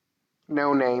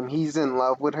No Name. He's in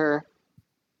love with her,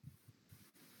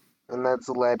 and that's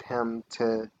led him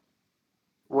to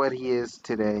what he is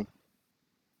today.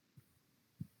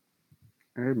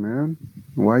 Hey man,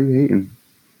 why you hating?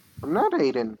 I'm not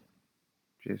hating.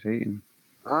 Just hating.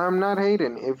 I'm not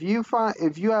hating. If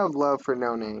you have love for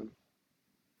No Name,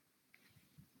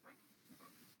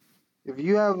 if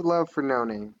you have love for No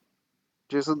Name,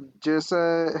 just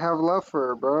have love for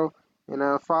her, bro.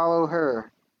 And follow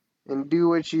her and do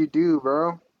what you do,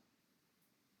 bro.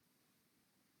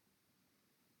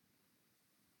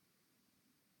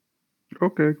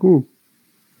 Okay, cool.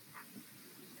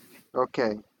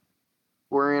 Okay,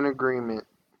 we're in agreement.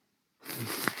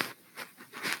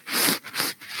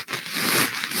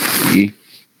 E.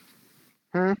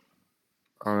 Hmm?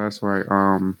 Oh, that's right.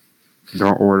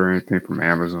 Don't order anything from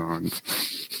Amazon.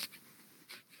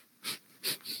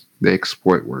 They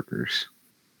exploit workers.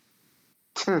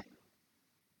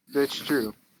 That's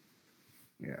true.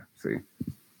 Yeah. See.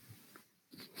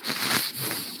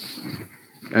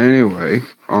 Anyway,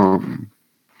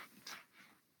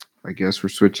 I guess we're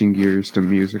switching gears to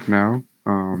music now.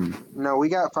 No, we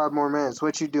got 5 more minutes.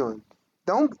 What you doing?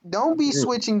 Don't be Okay.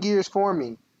 switching gears for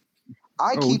me.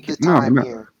 I Oh, we keep the can't. No, time no,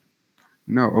 here.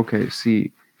 no. Okay.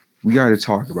 See, we got to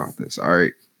talk about this. All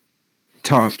right.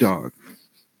 Top Dog,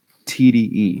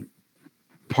 TDE,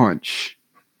 Punch.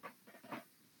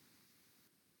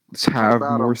 Let's What have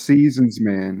about more them? seasons,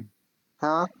 man.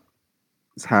 Huh?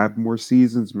 Let's have more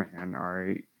seasons, man. All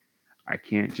right. I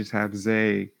can't just have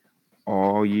Zay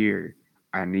all year.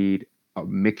 I need a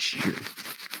mixture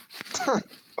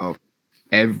of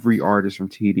every artist from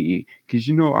TDE. Because,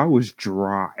 I was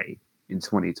dry in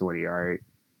 2020, all right? It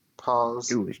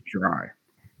Pause. was dry.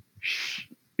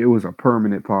 It was a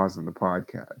permanent pause in the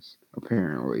podcast,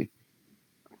 apparently.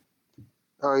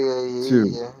 Oh yeah, yeah, Two,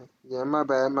 yeah, yeah. Yeah, my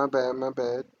bad, my bad, my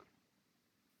bad.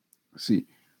 see,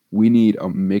 we need a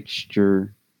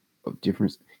mixture of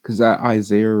different. Because that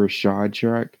Isaiah Rashad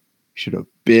track should have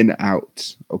been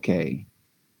out, okay?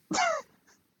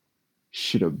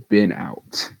 Should have been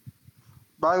out.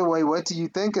 By the way, what do you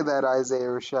think of that Isaiah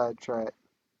Rashad track?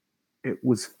 It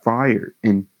was fire.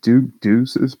 And Duke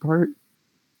Deuce's part,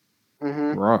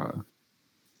 Mm-hmm. bruh,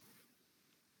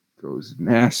 goes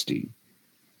nasty.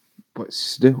 But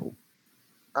still,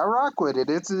 I rock with it.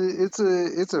 It's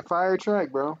a fire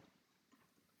track, bro.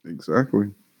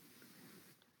 exactly.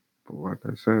 But like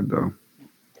I said, though,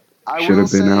 I should will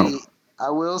have been out. say, I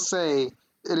will say,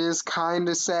 it is kind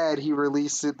of sad he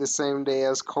released it the same day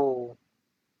as Cole.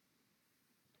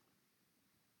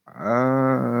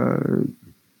 Uh,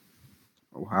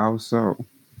 how so?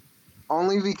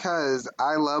 Only because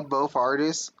I love both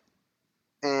artists,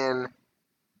 and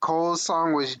Cole's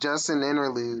song was just an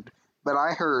interlude, but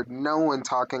I heard no one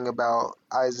talking about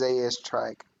Isaiah's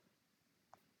track.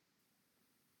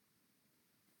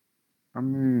 I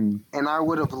mean, And I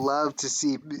would have loved to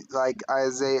see like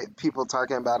Isaiah people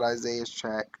talking about Isaiah's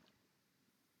track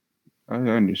I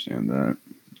understand that.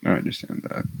 I understand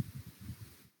that.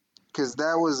 because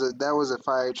that was a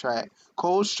fire track.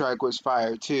 Cole's track was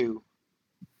fire too.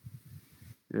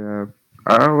 Yeah,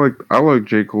 I like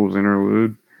J Cole's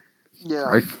interlude. Yeah,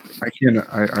 I I can't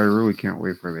I really can't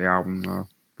wait for the album though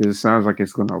because it sounds like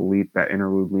it's gonna lead that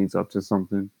interlude leads up to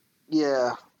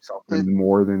yeah. It something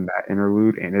more than that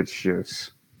interlude, and it's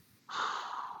just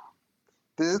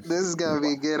this is gonna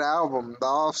be a good album. The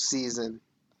off season.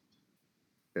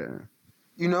 yeah.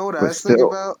 You know what I But was thinking still,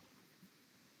 about?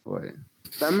 like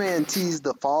That man teased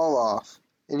the fall off,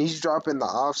 and he's dropping the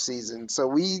off season. So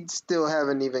we still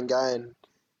haven't even gotten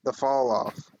the fall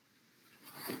off.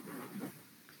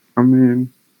 I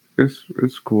mean,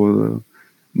 it's cool though.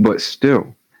 But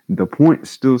still, the point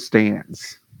still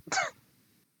stands.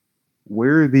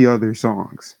 Where are the other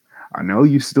songs? I know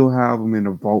you still have them in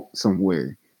a vault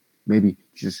somewhere. Maybe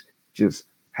just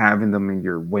having them in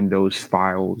your Windows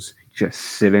files, just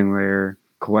sitting there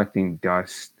collecting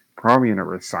dust, probably in a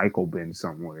recycle bin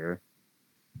somewhere.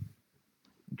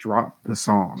 Drop the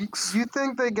songs. You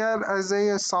think they got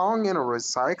Isaiah's song in a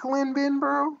recycling bin,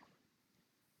 bro?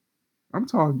 I'm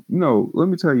talking. No, let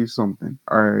me tell you something.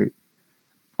 All right,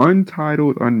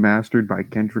 Untitled, Unmastered by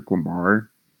Kendrick Lamar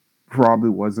probably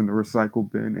was in the recycle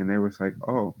bin, and they was like,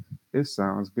 "Oh, this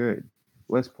sounds good.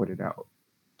 Let's put it out."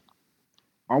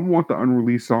 I want the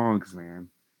unreleased songs, man,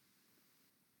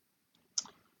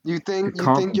 You to think you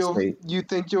think you'll compensate. you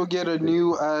think you'll get a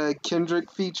new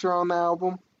Kendrick feature on the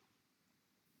album?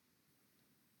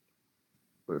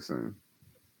 Listen,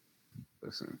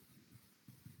 listen.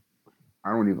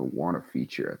 I don't even want a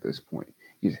feature at this point.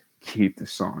 You just keep the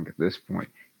song at this point.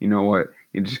 You know what?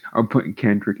 I'm putting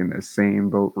Kendrick in the same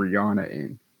boat Rihanna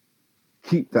in.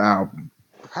 Keep the album.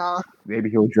 Huh? Maybe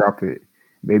he'll drop it.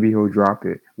 Maybe he'll drop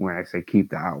it when I say keep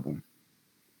the album.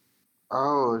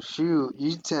 Oh shoot!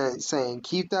 Saying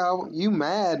keep the album? You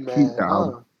mad, Keep mad, the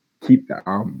album. huh? Keep the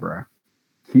album, bruh.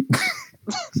 Keep.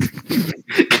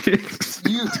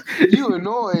 You you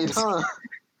annoyed, huh?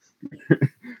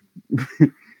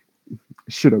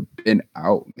 Should have been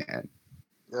out, man.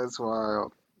 That's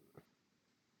wild.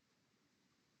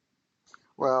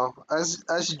 Well, us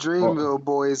Oh, Dreamville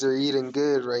boys are eating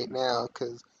good right now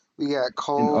because we got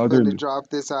and Cole other, finna drop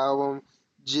this album.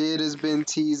 Jid has been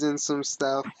teasing some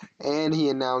stuff, and he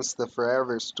announced the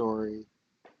Forever story.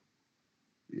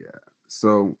 yeah.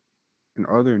 So, in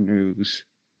other news,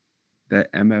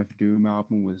 that MF Doom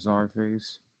album with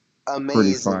Czarface,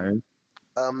 pretty Amazing. fire.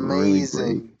 Really great,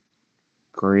 Amazing.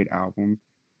 great album.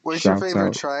 What's your Shouts favorite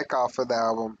out. track off of the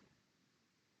album?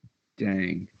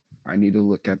 Dang, I need to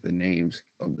look at the names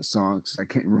of the songs. I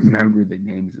can't remember the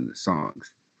names of the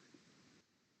songs.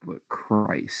 But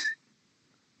Christ,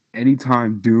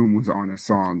 anytime Doom was on a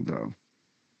song, though,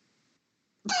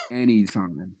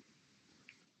 anytime,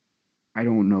 I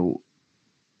don't know,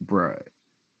 bruh,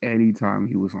 anytime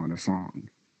he was on a song,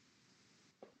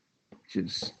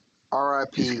 just, just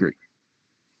R.I.P. great.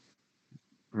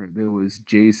 There was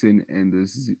Jason and the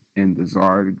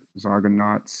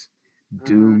Zargonauts, Mm-hmm.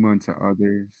 Doom unto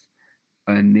others,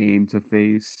 a name to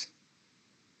face,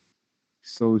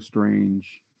 so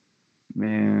strange,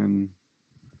 man.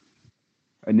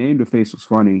 A name to face was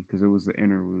funny because it was the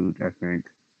interlude, I think.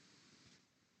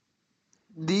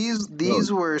 These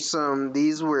Yo, were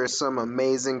some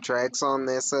amazing tracks on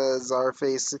this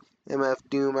Czarface MF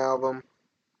Doom album.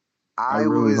 I I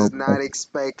really was hope not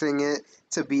expecting it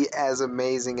to be as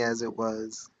amazing as it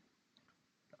was.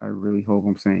 I really hope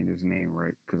I'm saying his name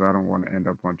right because I don't want to end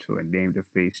up onto a name to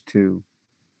face two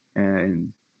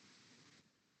and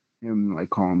him like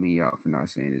calling me out for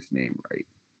not saying his name right.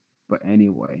 But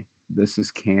anyway, this is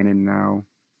canon now.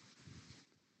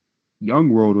 Young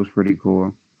World was pretty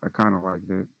cool. I kind of liked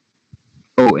it.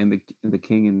 Oh, and the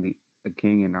King the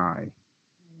King and I.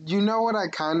 You know what I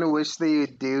kind of wish they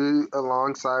would do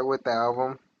alongside with the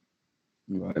album?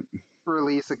 But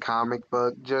Release a comic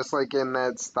book just like in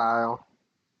that style.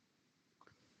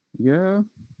 yeah,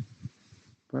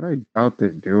 but I doubt they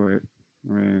do it.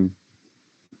 I mean,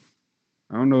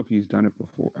 I don't know if he's done it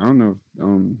before. I don't know.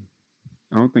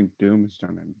 I don't think Doom has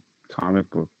done a comic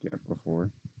book yet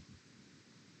before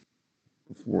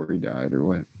he died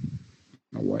or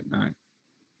whatnot.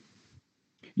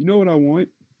 You know what I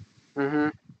want? Mm-hmm.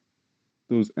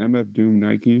 Those MF Doom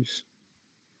Nikes.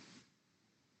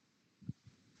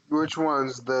 Which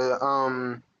ones? The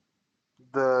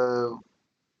the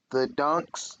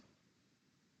dunks?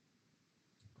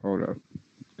 Hold up.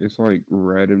 It's like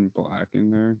red and black in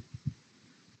there.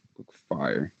 Look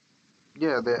fire.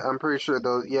 Yeah, I'm pretty sure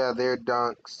those. Yeah, they're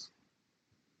dunks.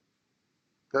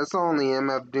 That's the only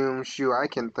MF Doom shoe I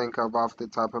can think of off the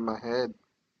top of my head.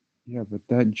 Yeah, but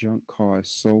that junk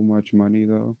costs so much money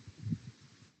though.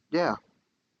 Yeah,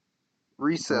 Bro,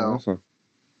 resale. that's a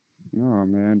oh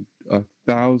man,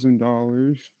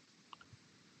 $1,000.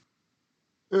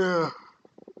 Yeah,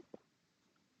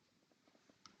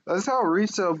 that's how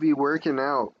resale be working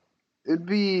out.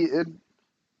 It.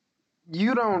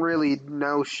 You don't really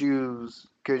know shoes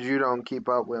because you don't keep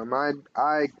up with them.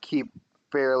 I keep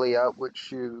fairly up with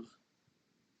shoes.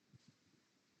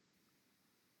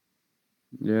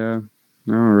 Yeah,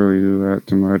 I don't really do that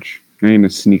too much. I ain't a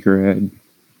sneakerhead.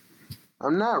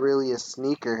 I'm not really a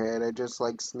sneakerhead. I just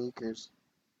like sneakers.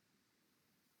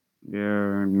 Yeah,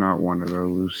 I'm not one of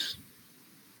those.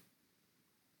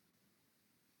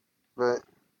 But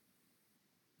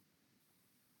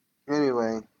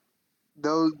anyway,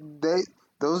 those they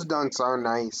those dunks are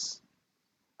nice.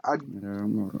 I Yeah,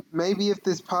 I'm maybe if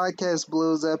this podcast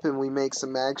blows up and we make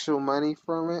some actual money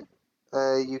from it,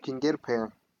 you can get a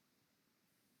pair.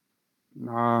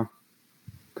 nah,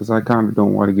 because I kind of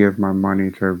don't want to give my money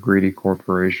to a greedy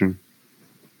corporation.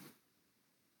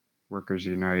 Workers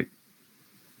Unite.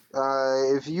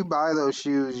 If you buy those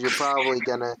shoes, you're probably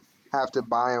gonna have to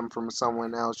buy them from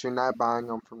someone else. You're not buying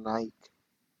them from Nike,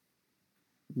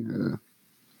 Yeah,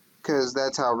 because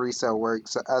that's how resale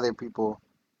works. Other people,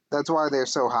 that's why they're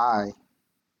so high.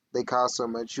 They cost so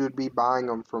much. You'd be buying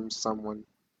them from someone.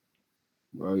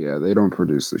 well, yeah, they don't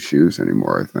produce the shoes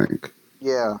anymore, I think.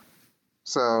 Yeah,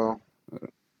 so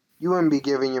you wouldn't be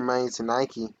giving your money to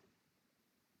Nike.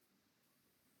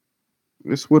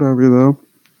 It's whatever, though.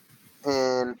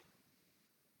 And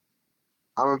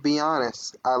I'm gonna be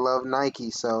honest, I love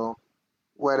Nike, so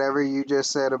whatever you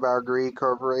just said about Greed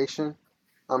Corporation,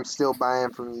 I'm still buying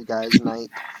from you guys,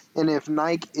 Nike. And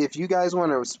if you guys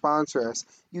want to sponsor us,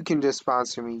 you can just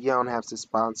sponsor me. You don't have to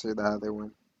sponsor the other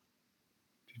one.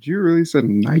 Did you really say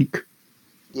Nike?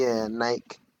 Yeah,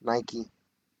 Nike.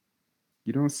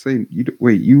 You don't say,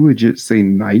 wait, you legit say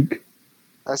Nike?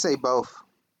 I say both.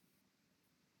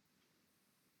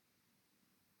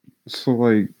 So,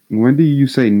 like, when do you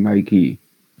say Nike?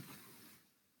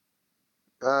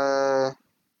 Uh,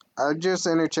 I just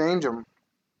interchange them.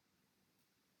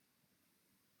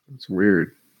 It's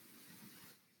weird.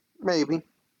 Maybe.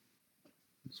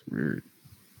 It's weird.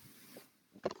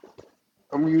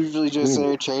 I'm usually just Cool.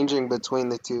 interchanging between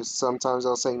the two. Sometimes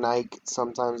I'll say Nike,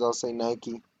 sometimes I'll say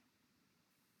Nike.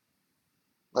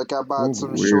 Like I bought Cool,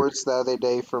 some weird. shorts the other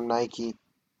day from Nike,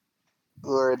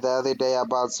 or the other day I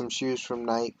bought some shoes from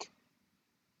Nike.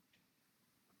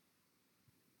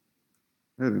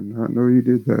 I did not know you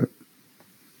did that.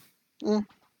 Yeah.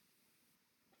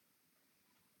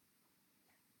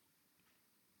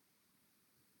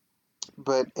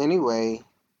 But anyway,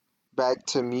 back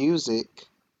to music.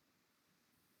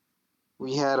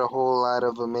 We had a whole lot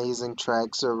of amazing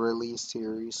tracks are released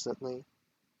here recently.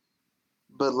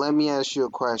 But let me ask you a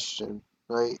question,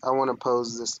 right? I want to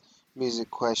pose this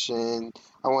music question.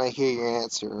 I want to hear your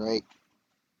answer, right?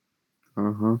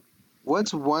 Uh huh.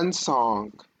 What's one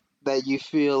song that you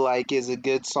feel like is a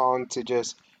good song to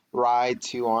just ride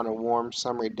to on a warm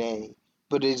summer day,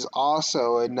 but is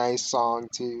also a nice song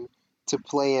to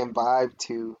play and vibe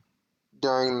to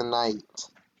during the night?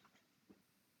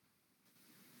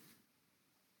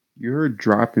 You heard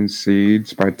 "Dropping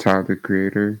Seeds" by Tyler the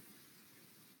Creator?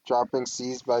 Dropping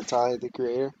Seeds by Tyler the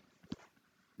Creator.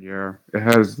 Yeah, it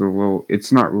has the little.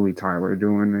 It's not really Tyler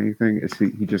doing anything. It's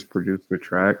he just produced the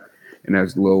track and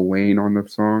has Lil Wayne on the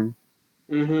song.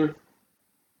 Mm-hmm.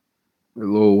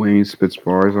 Lil Wayne spits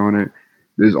bars on it.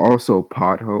 There's also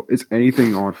Pothole. It's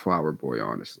anything on Flower Boy,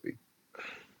 honestly.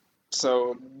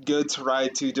 So good to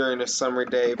ride to during a summer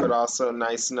day, but also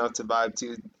nice enough to vibe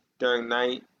to during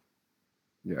night.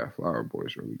 Yeah, Flower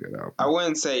Boy's a really good I album.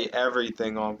 wouldn't say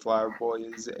everything on Flower Boy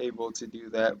is able to do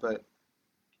that, but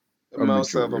A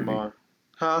most of them majority. are.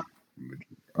 Huh?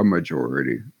 A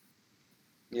majority.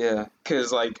 Yeah,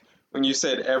 because like when you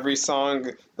said every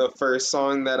song, the first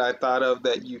song that I thought of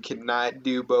that you cannot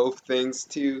do both things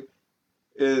to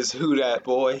is Who Dat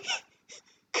Boy,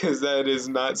 because that is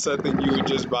not something you would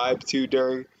just vibe to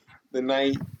during the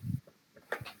night.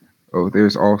 Oh,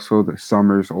 there's also the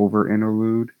Summer's Over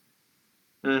interlude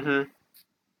Mm-hmm.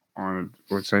 on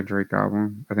what's that Drake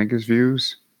album? I think it's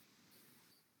Views.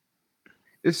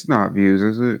 It's not Views,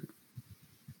 is it?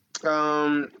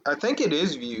 I think it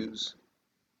is Views.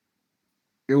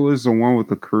 It was the one with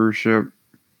the cruise ship.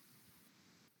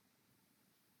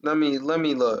 Let me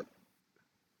look.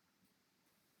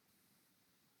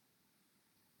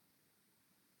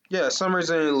 Yeah, Summer's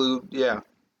Interlude. Yeah,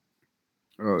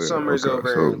 Oh yeah, Summer's okay. Over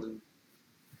So Interlude.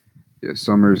 yeah,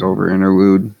 Summer's Over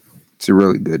interlude. It's a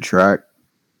really good track.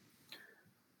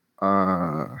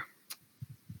 Uh,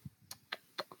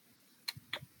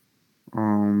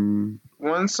 um,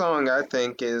 One song I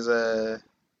think is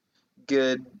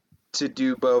good to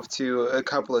do both to. A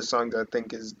couple of songs I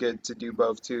think is good to do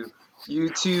both to.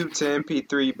 YouTube to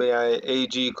MP3 by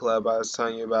AG Club I was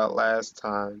telling you about last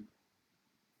time.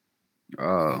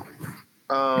 uh,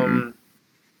 hmm. Um,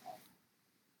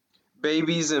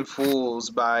 Babies and Fools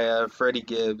by Freddie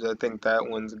Gibbs. I think that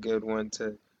one's a good one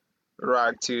to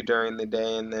rock to during the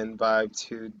day and then vibe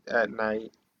to at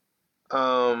night.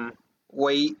 Um,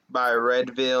 Wait by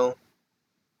Redville.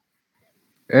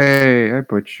 Hey, I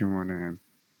put you on him.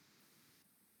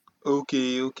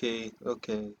 Okay, okay,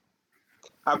 okay.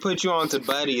 I put you on to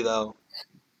Buddy though.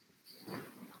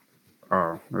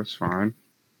 Oh, that's fine.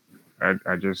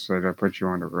 I just said I put you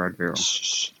on the Redville. Shh,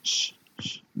 shh, shh,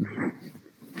 shh.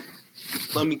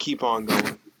 Let me keep on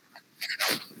going.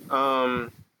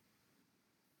 Um,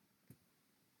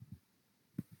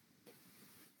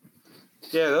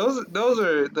 yeah,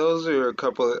 those are a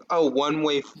couple of. Oh, One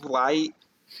Way Flight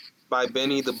by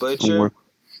Benny the Butcher. What?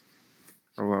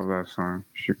 I love that song.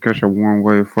 Should catch a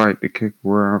one-way flight to kick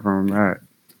wherever I'm at.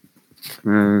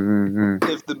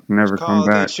 If the Never come call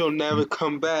that back. she'll never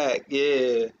come back.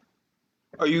 Yeah.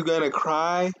 Are you gonna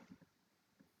cry?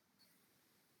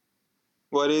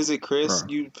 What is it, Chris?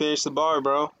 Bro, You finished the bar,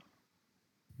 bro.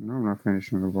 no, I'm not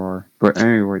finishing the bar. But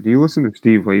anyway, do you listen to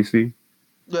Steve Lacy?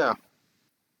 Yeah.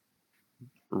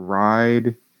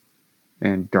 Ride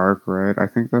and Dark Red. I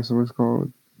think that's what it's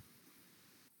called.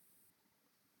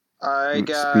 I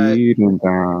got Speed and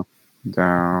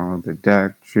down the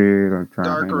deck street. I'm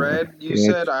Dark trying to Red. You hit.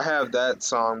 said I have that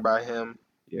song by him,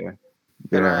 Yeah,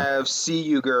 and I yeah, have See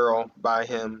You Girl by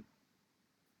him.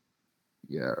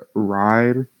 yeah.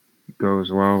 Ride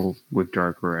goes well with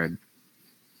Dark Red.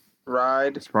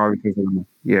 Ride. It's probably because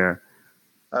yeah.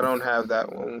 I don't have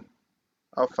that one.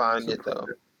 I'll It's find a it though.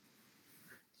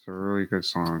 it's a really good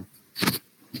song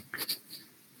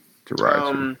to ride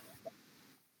to. Um,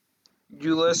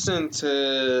 you listen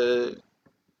to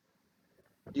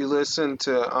you listen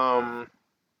to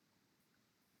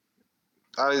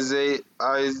Isaiah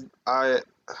I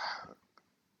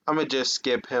I'm gonna just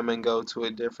skip him and go to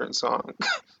a different song.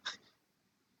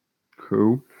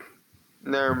 Who?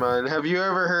 Never mind. Have you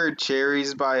ever heard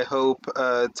Cherries by Hope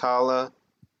Tala?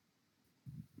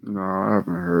 No, I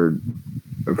haven't heard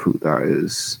of who that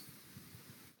is.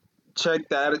 Check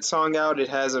that song out. It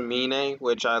has a Mine,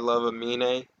 which I love a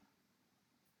Mine.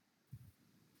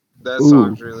 That Ooh,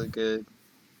 song's really good.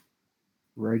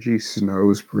 Reggie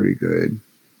Snow's pretty good.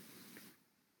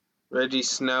 Reggie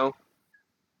Snow.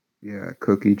 Yeah,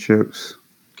 Cookie Chips.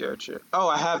 Gotcha. Oh,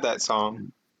 I have that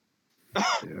song. Yeah,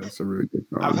 it's a really good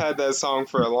I've song. had that song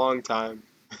for a long time.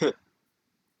 Yeah,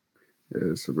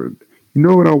 it's a really. You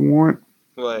know what I want?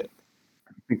 What?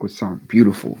 I think would sound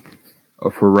beautiful. A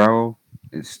Pharrell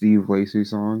and Steve Lacy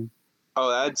song. Oh,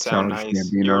 that'd sound Childish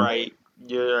nice. You're Gambino. right.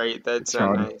 You're right. That'd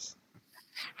sound Child, nice.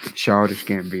 Childish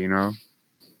Gambino.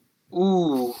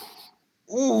 Ooh.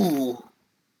 Ooh.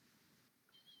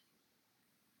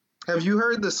 Have you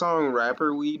heard the song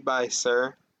Rapper Weed by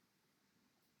Sir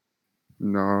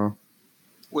No.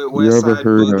 with You West ever Side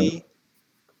heard of Boogie?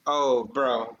 Oh,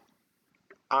 bro.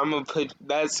 I'm gonna put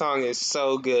that song is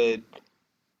so good.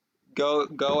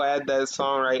 Go add that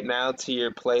song right now to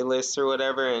your playlist or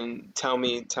whatever and tell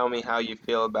me how you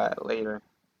feel about it later.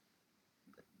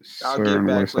 I'll Sir get and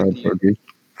back West with Side you. Boogie?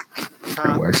 And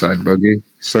Huh? West Side Boogie?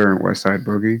 Sir and West Side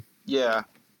Boogie? Yeah.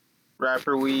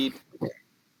 Rapper Weed.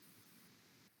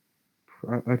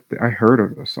 I heard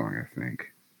of the song, I think.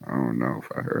 I don't know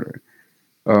if I heard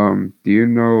it. Do you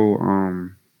know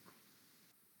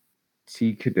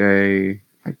T Today?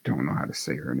 I don't know how to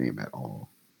say her name at all.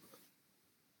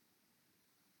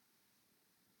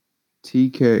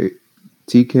 TK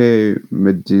TK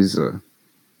Mediza.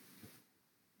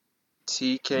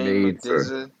 TK Maidza.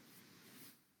 Madiza.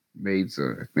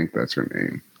 Maidza, I think that's her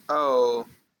name. Oh,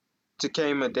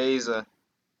 TK Madiza.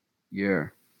 Yeah.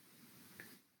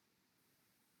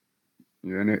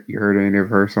 You heard any of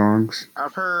her songs?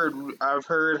 I've heard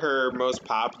her most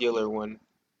popular one.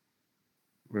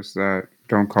 What's that?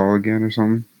 Don't Call Again or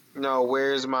something? No,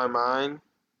 Where's My Mind?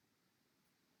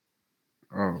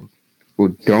 Oh. Well,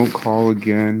 Don't Call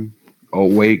Again.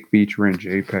 Awake featuring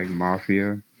JPEG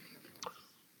Mafia.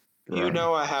 You Bro.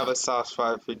 know I have a soft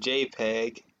spot for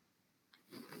JPEG.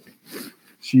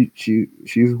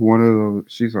 She's one of those.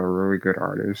 She's a really good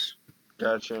artist.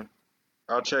 Gotcha.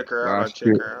 I'll check her out. I'll Last check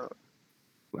year, her out.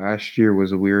 last year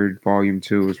was a weird. Volume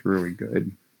 2 was really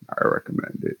good. I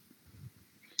recommend it.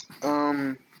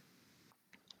 Um,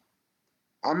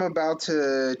 I'm about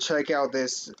to check out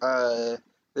this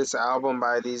album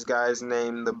by these guys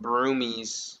named the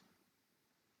Broomies.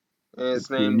 And The it's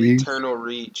named Broomies. Eternal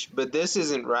Reach. But this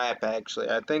isn't rap actually.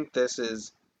 I think this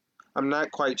is I'm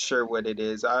not quite sure what it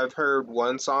is. I've heard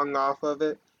one song off of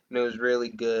it and it was really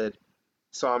good.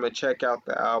 So I'm gonna check out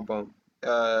the album.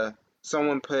 Uh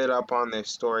Someone put up on their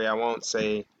story. I won't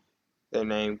say their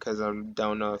name because I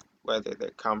don't know whether they're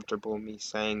comfortable me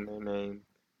saying their name.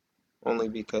 Only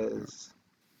because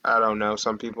I don't know,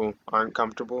 some people aren't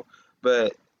comfortable.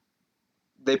 But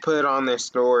they put it on their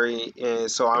story and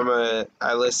so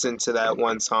I listened to that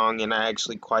one song and I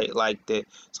actually quite liked it.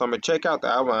 So I'm gonna check out the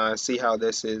album and see how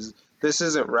this is. This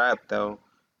isn't rap though.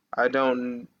 I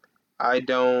don't I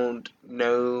don't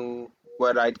know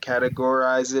what I'd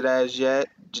categorize it as yet,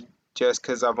 just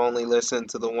because I've only listened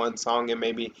to the one song and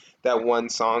maybe that one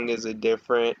song is a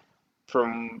different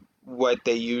from what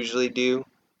they usually do.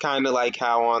 Kind of like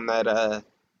how on that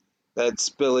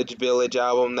Spillage Village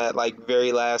album, that like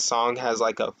very last song has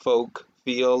like a folk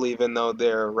feel, even though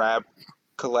they're a rap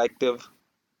collective,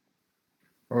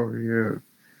 Oh yeah.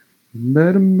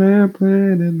 Met a man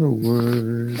playing in the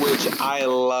woods. which I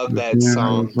love The that piano's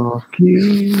song. off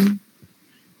key.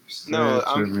 No,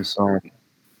 Said to me soft.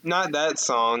 not that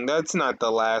song. That's not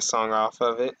the last song off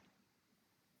of it.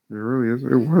 It really is.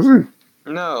 It wasn't.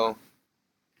 No.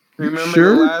 You Remember the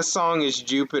sure? last song is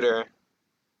Jupiter.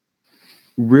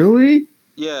 Really?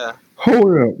 Yeah.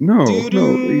 Hold up. No, Doo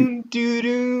no. doo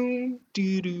doo doo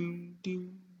doo doo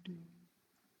doo.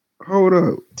 Hold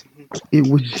up. It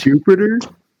was Jupiter?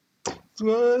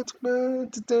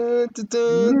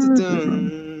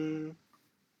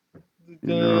 You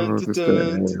know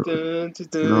the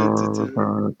day we're all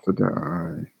about to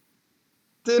die.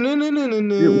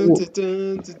 It wa-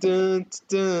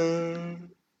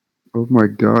 oh my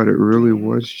god, it really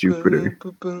was Jupiter.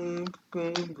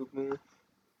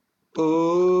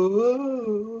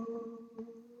 Oh,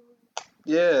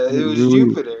 yeah, It it was really,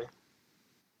 Jupiter,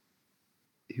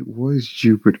 it was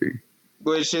Jupiter.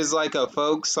 which is like a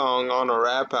folk song on a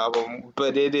rap album,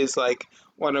 but it is like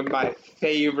one of my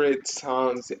favorite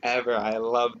songs ever. I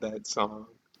love that song.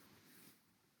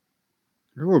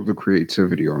 I love the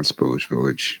creativity on Spillage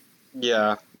Village.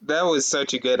 Yeah, that was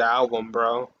such a good album,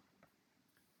 bro.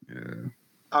 Yeah,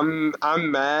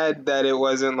 I'm mad that it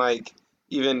wasn't like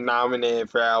even nominated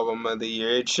for album of the year.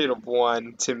 It should have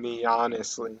won to me,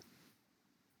 honestly.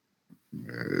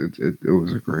 it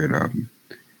was a great album.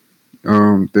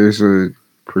 There's a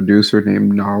producer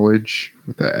named Knowledge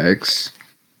with the X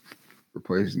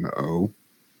replacing the O.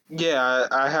 Yeah,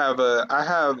 I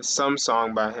have some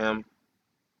song by him.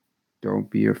 Don't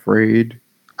Be Afraid.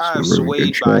 It's a I'm really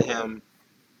good swayed by track. him.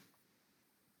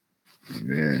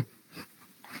 Yeah.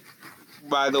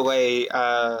 By the way,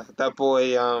 that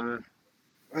boy,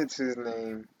 what's his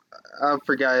name? I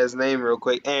forgot his name real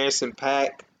quick. Anderson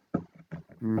Paak.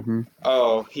 hmm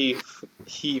Oh, he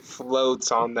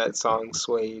floats on that song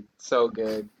 "Suede." So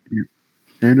good.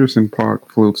 Anderson Park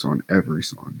floats on every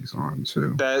song he's on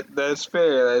too. That's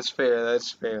fair. That's fair.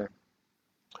 That's fair.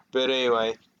 But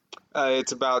anyway,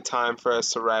 it's about time for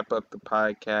us to wrap up the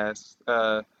podcast.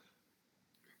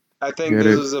 I think Get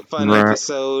this it? was a fun Right.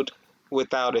 episode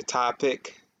without a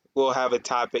topic. We'll have a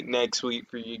topic next week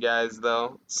for you guys,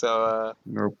 though. So,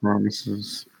 No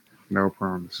promises. No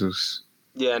promises.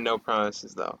 yeah, no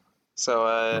promises, though. So,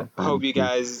 No hope you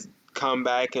promises. guys come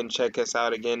back and check us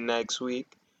out again next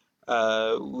week.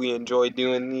 We enjoy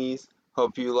doing these.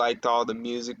 Hope you liked all the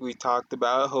music we talked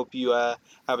about. Hope you have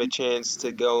a chance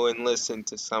to go and listen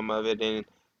to some of it and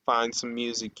find some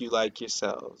music you like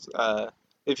yourselves.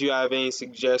 If you have any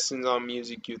suggestions on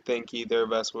music you think either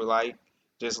of us would like,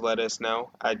 just let us know.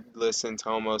 I listen to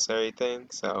almost everything,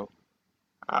 so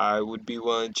I would be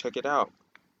willing to check it out.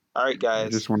 All right, I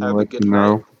guys, just want to have a let good you night.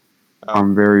 know Oh,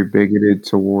 I'm very bigoted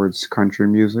towards country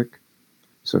music.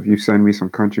 So if you send me some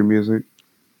country music,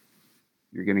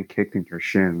 you're getting kicked in your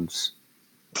shins.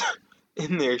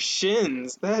 in their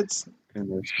shins. In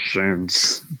the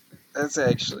shins. That's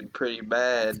actually pretty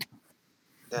bad.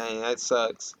 Dang, that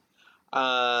sucks.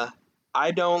 Uh,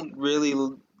 I don't really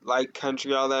like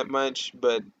country all that much,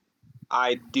 but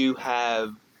I do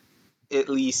have at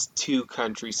least two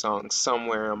country songs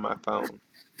somewhere on my phone.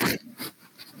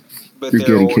 But You're they're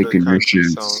getting older kicked in your country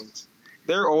shins. songs.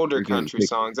 They're older You're getting country kicked.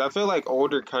 songs. I feel like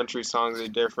older country songs are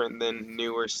different than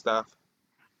newer stuff.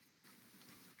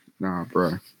 Nah,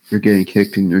 bruh. You're getting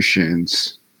kicked in your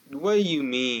shins. What do you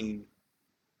mean?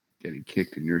 Getting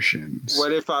kicked in your shins.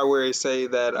 What if I were to say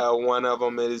that one of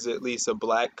them is at least a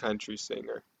black country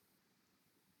singer?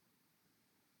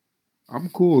 I'm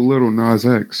cool with Little Nas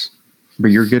X,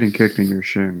 but you're getting kicked in your It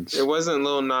shins. wasn't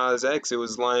Lil Nas X, it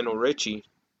was Lionel Richie.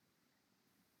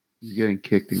 You're getting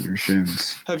kicked in your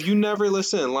shins. Have you never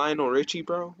listened to Lionel Richie,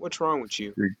 bro? What's wrong with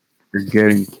you? You're, you're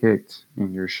getting kicked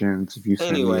in your shins if you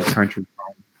send me a Anyway, country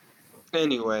song.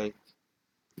 anyway,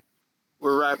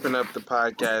 we're wrapping up the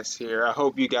podcast here. I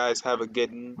hope you guys have a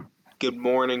good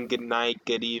morning, good night,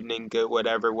 good evening, good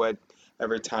whatever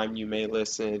time you may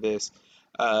listen to this.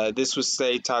 This was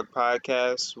Stay Talk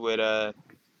Podcast with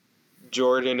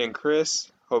Jordan and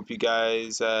Chris. Hope you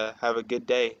guys have a good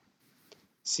day.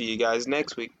 See you guys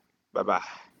next week. Bye bye.